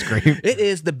flavor ice cream. It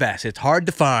is the best. It's hard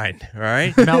to find. All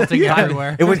right. Melting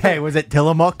everywhere. Was it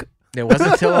Tillamook? It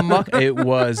wasn't Tillamook. It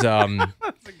was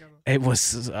it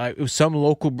was some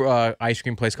local ice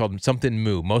cream place called something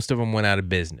Moo. Most of them went out of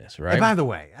business, right? And by the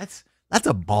way, that's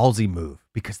a ballsy move,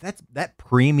 because that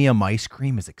premium ice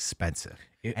cream is expensive.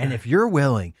 And if you're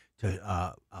willing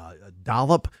to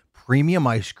dollop premium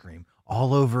ice cream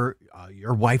all over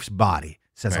your wife's body,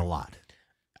 says a lot.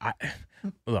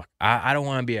 I don't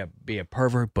want to be a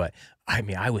pervert, but I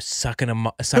mean, I was sucking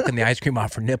the ice cream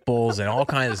off her nipples and all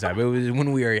kinds of stuff. It was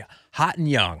when we were hot and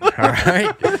young, all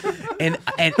right? and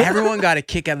everyone got a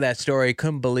kick out of that story.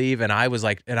 Couldn't believe, and I was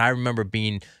like, and I remember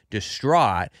being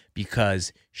distraught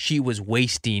because she was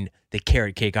wasting the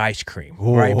carrot cake ice cream,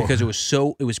 right? Because it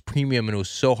was premium and it was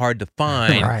so hard to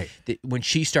find. Right. That when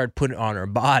she started putting it on her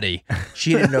body,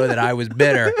 she didn't know that I was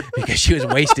bitter because she was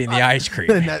wasting the ice cream.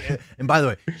 And by the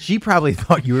way, she probably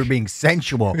thought you were being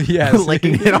sensual, Yes.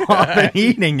 licking it off and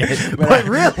eating it. But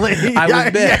really, I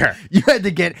was bitter. You had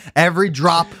to get every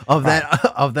drop of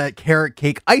that carrot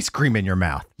cake ice cream in your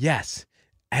mouth. Yes.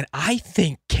 And I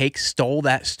think Cake stole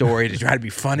that story to try to be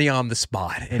funny on the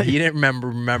spot. And he didn't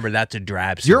remember that's a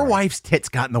drab story. Your wife's tits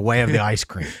got in the way of the ice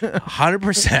cream.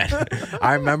 100%.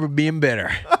 I remember being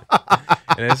bitter.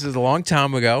 And this is a long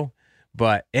time ago,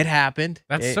 but it happened.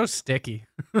 That's so sticky.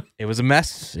 It was a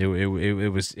mess. It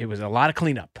was a lot of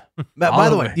cleanup. But All by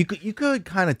the the way, way. you could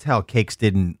kind of tell Cakes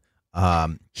didn't.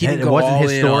 He didn't it go wasn't all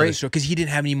his in on story. the story because he didn't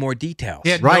have any more details.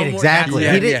 Yeah, Right, no more- exactly.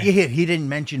 Yeah, He didn't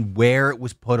mention where it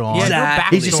was put on. Yeah, no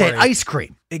Exactly. He just said backstory. ice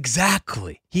cream.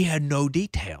 Exactly. He had no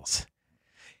details.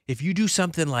 If you do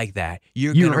something like that,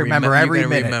 you're You going to remember every you're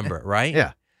gonna minute. remember it, right?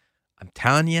 Yeah. I'm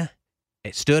telling you,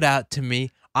 it stood out to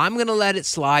me. I'm going to let it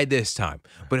slide this time.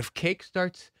 But if Cake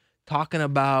starts talking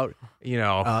about,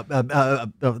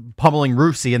 Pummeling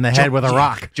Rusey in the head with a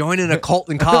rock. joining a cult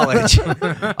in college,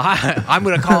 I'm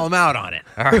going to call him out on it.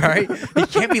 All right? He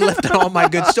can't be lifting all my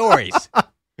good stories.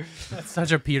 That's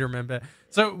such a Peterman bit.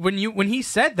 So when he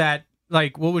said that,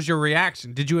 like, what was your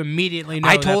reaction? Did you immediately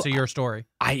know that's your story?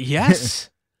 Yes.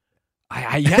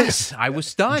 I was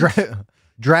stunned.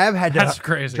 Drab had to. That's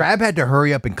crazy. Drab had to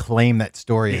hurry up and claim that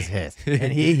story as his,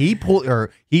 and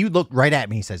he looked right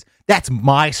at me. He says, "That's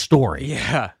my story."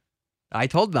 Yeah. I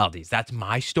told Valdez, that's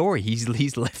my story.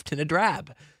 He's lifting a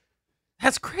drab.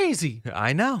 That's crazy.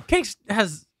 I know. Cakes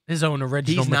has his own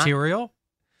original He's not- material.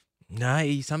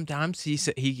 No, sometimes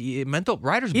he mental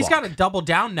writer's He's block. got to double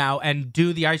down now and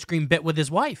do the ice cream bit with his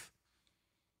wife.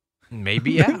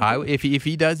 Maybe, yeah. If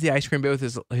he does the ice cream bit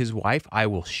with his wife, I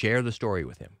will share the story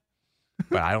with him.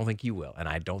 But I don't think he will, and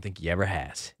I don't think he ever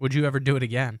has. Would you ever do it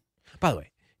again? By the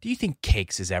way, do you think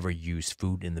Cakes has ever used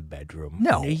food in the bedroom?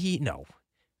 No. No.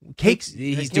 Cakes,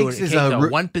 he's doing. Cakes is Cakes a a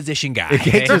one-position guy.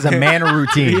 Cakes is a man of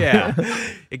routine. Yeah,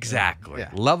 exactly. Yeah.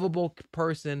 Lovable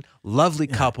person, lovely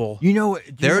couple. You know what?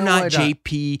 They're not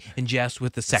JP and Jess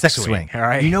with the sex swing. All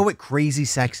right. You know what crazy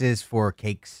sex is for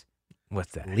Cakes?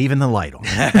 What's that? Leaving the light on.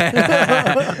 I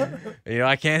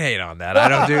can't hate on that. I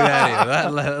don't do that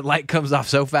either. That light comes off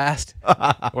so fast,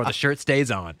 or the shirt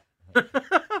stays on.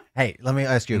 Hey, let me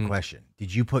ask you a question.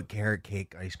 Did you put carrot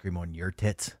cake ice cream on your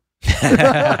tits? You're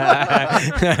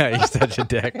such a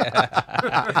dick. All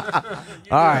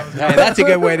right. Hey, that's a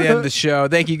good way to end the show.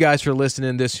 Thank you guys for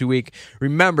listening this week.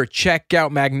 Remember, check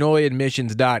out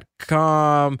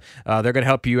magnoliaadmissions.com. They're going to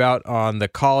help you out on the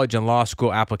college and law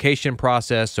school application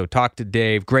process. So talk to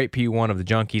Dave, great P1 of the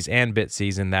Junkies and Bit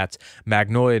Season. That's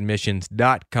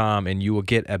magnoliaadmissions.com, and you will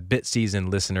get a Bit Season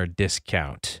listener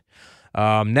discount.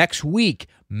 Next week,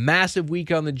 massive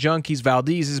week on the Junkies.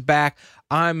 Valdez is back.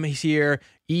 I'm here,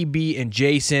 EB and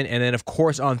Jason, and then, of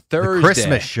course, on Thursday, The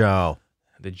Christmas show.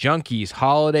 The Junkies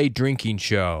Holiday Drinking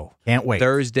Show. Can't wait.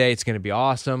 Thursday, it's going to be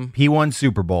awesome. P1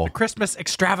 Super Bowl. Christmas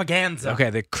extravaganza. Okay,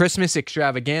 the Christmas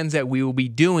extravaganza. We will be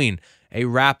doing a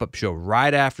wrap-up show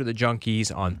right after the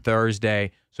Junkies on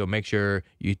Thursday, so make sure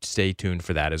you stay tuned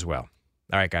for that as well.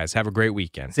 All right, guys, have a great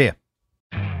weekend. See ya.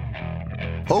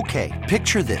 Okay,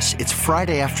 picture this. It's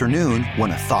Friday afternoon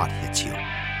when a thought hits you.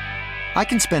 I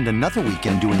can spend another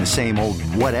weekend doing the same old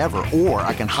whatever, or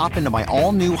I can hop into my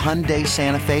all-new Hyundai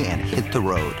Santa Fe and hit the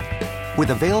road.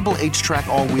 With available H-Track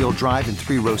all-wheel drive and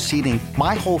 3-row seating,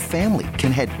 my whole family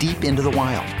can head deep into the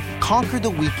wild. Conquer the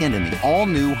weekend in the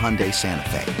all-new Hyundai Santa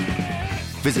Fe.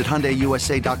 Visit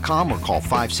HyundaiUSA.com or call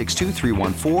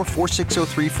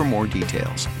 562-314-4603 for more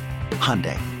details.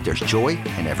 Hyundai, there's joy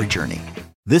in every journey.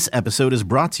 This episode is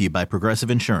brought to you by Progressive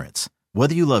Insurance.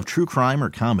 Whether you love true crime or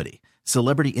comedy,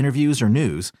 celebrity interviews or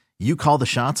news, you call the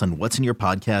shots on what's in your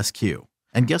podcast queue.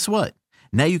 And guess what?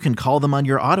 Now you can call them on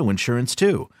your auto insurance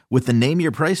too with the Name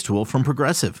Your Price tool from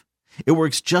Progressive. It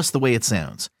works just the way it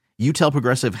sounds. You tell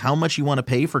Progressive how much you want to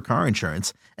pay for car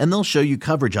insurance, and they'll show you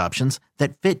coverage options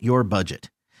that fit your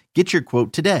budget. Get your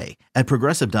quote today at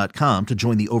Progressive.com to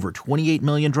join the over 28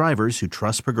 million drivers who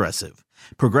trust Progressive.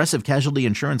 Progressive Casualty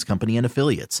Insurance Company and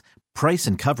Affiliates. Price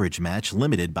and coverage match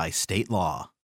limited by state law.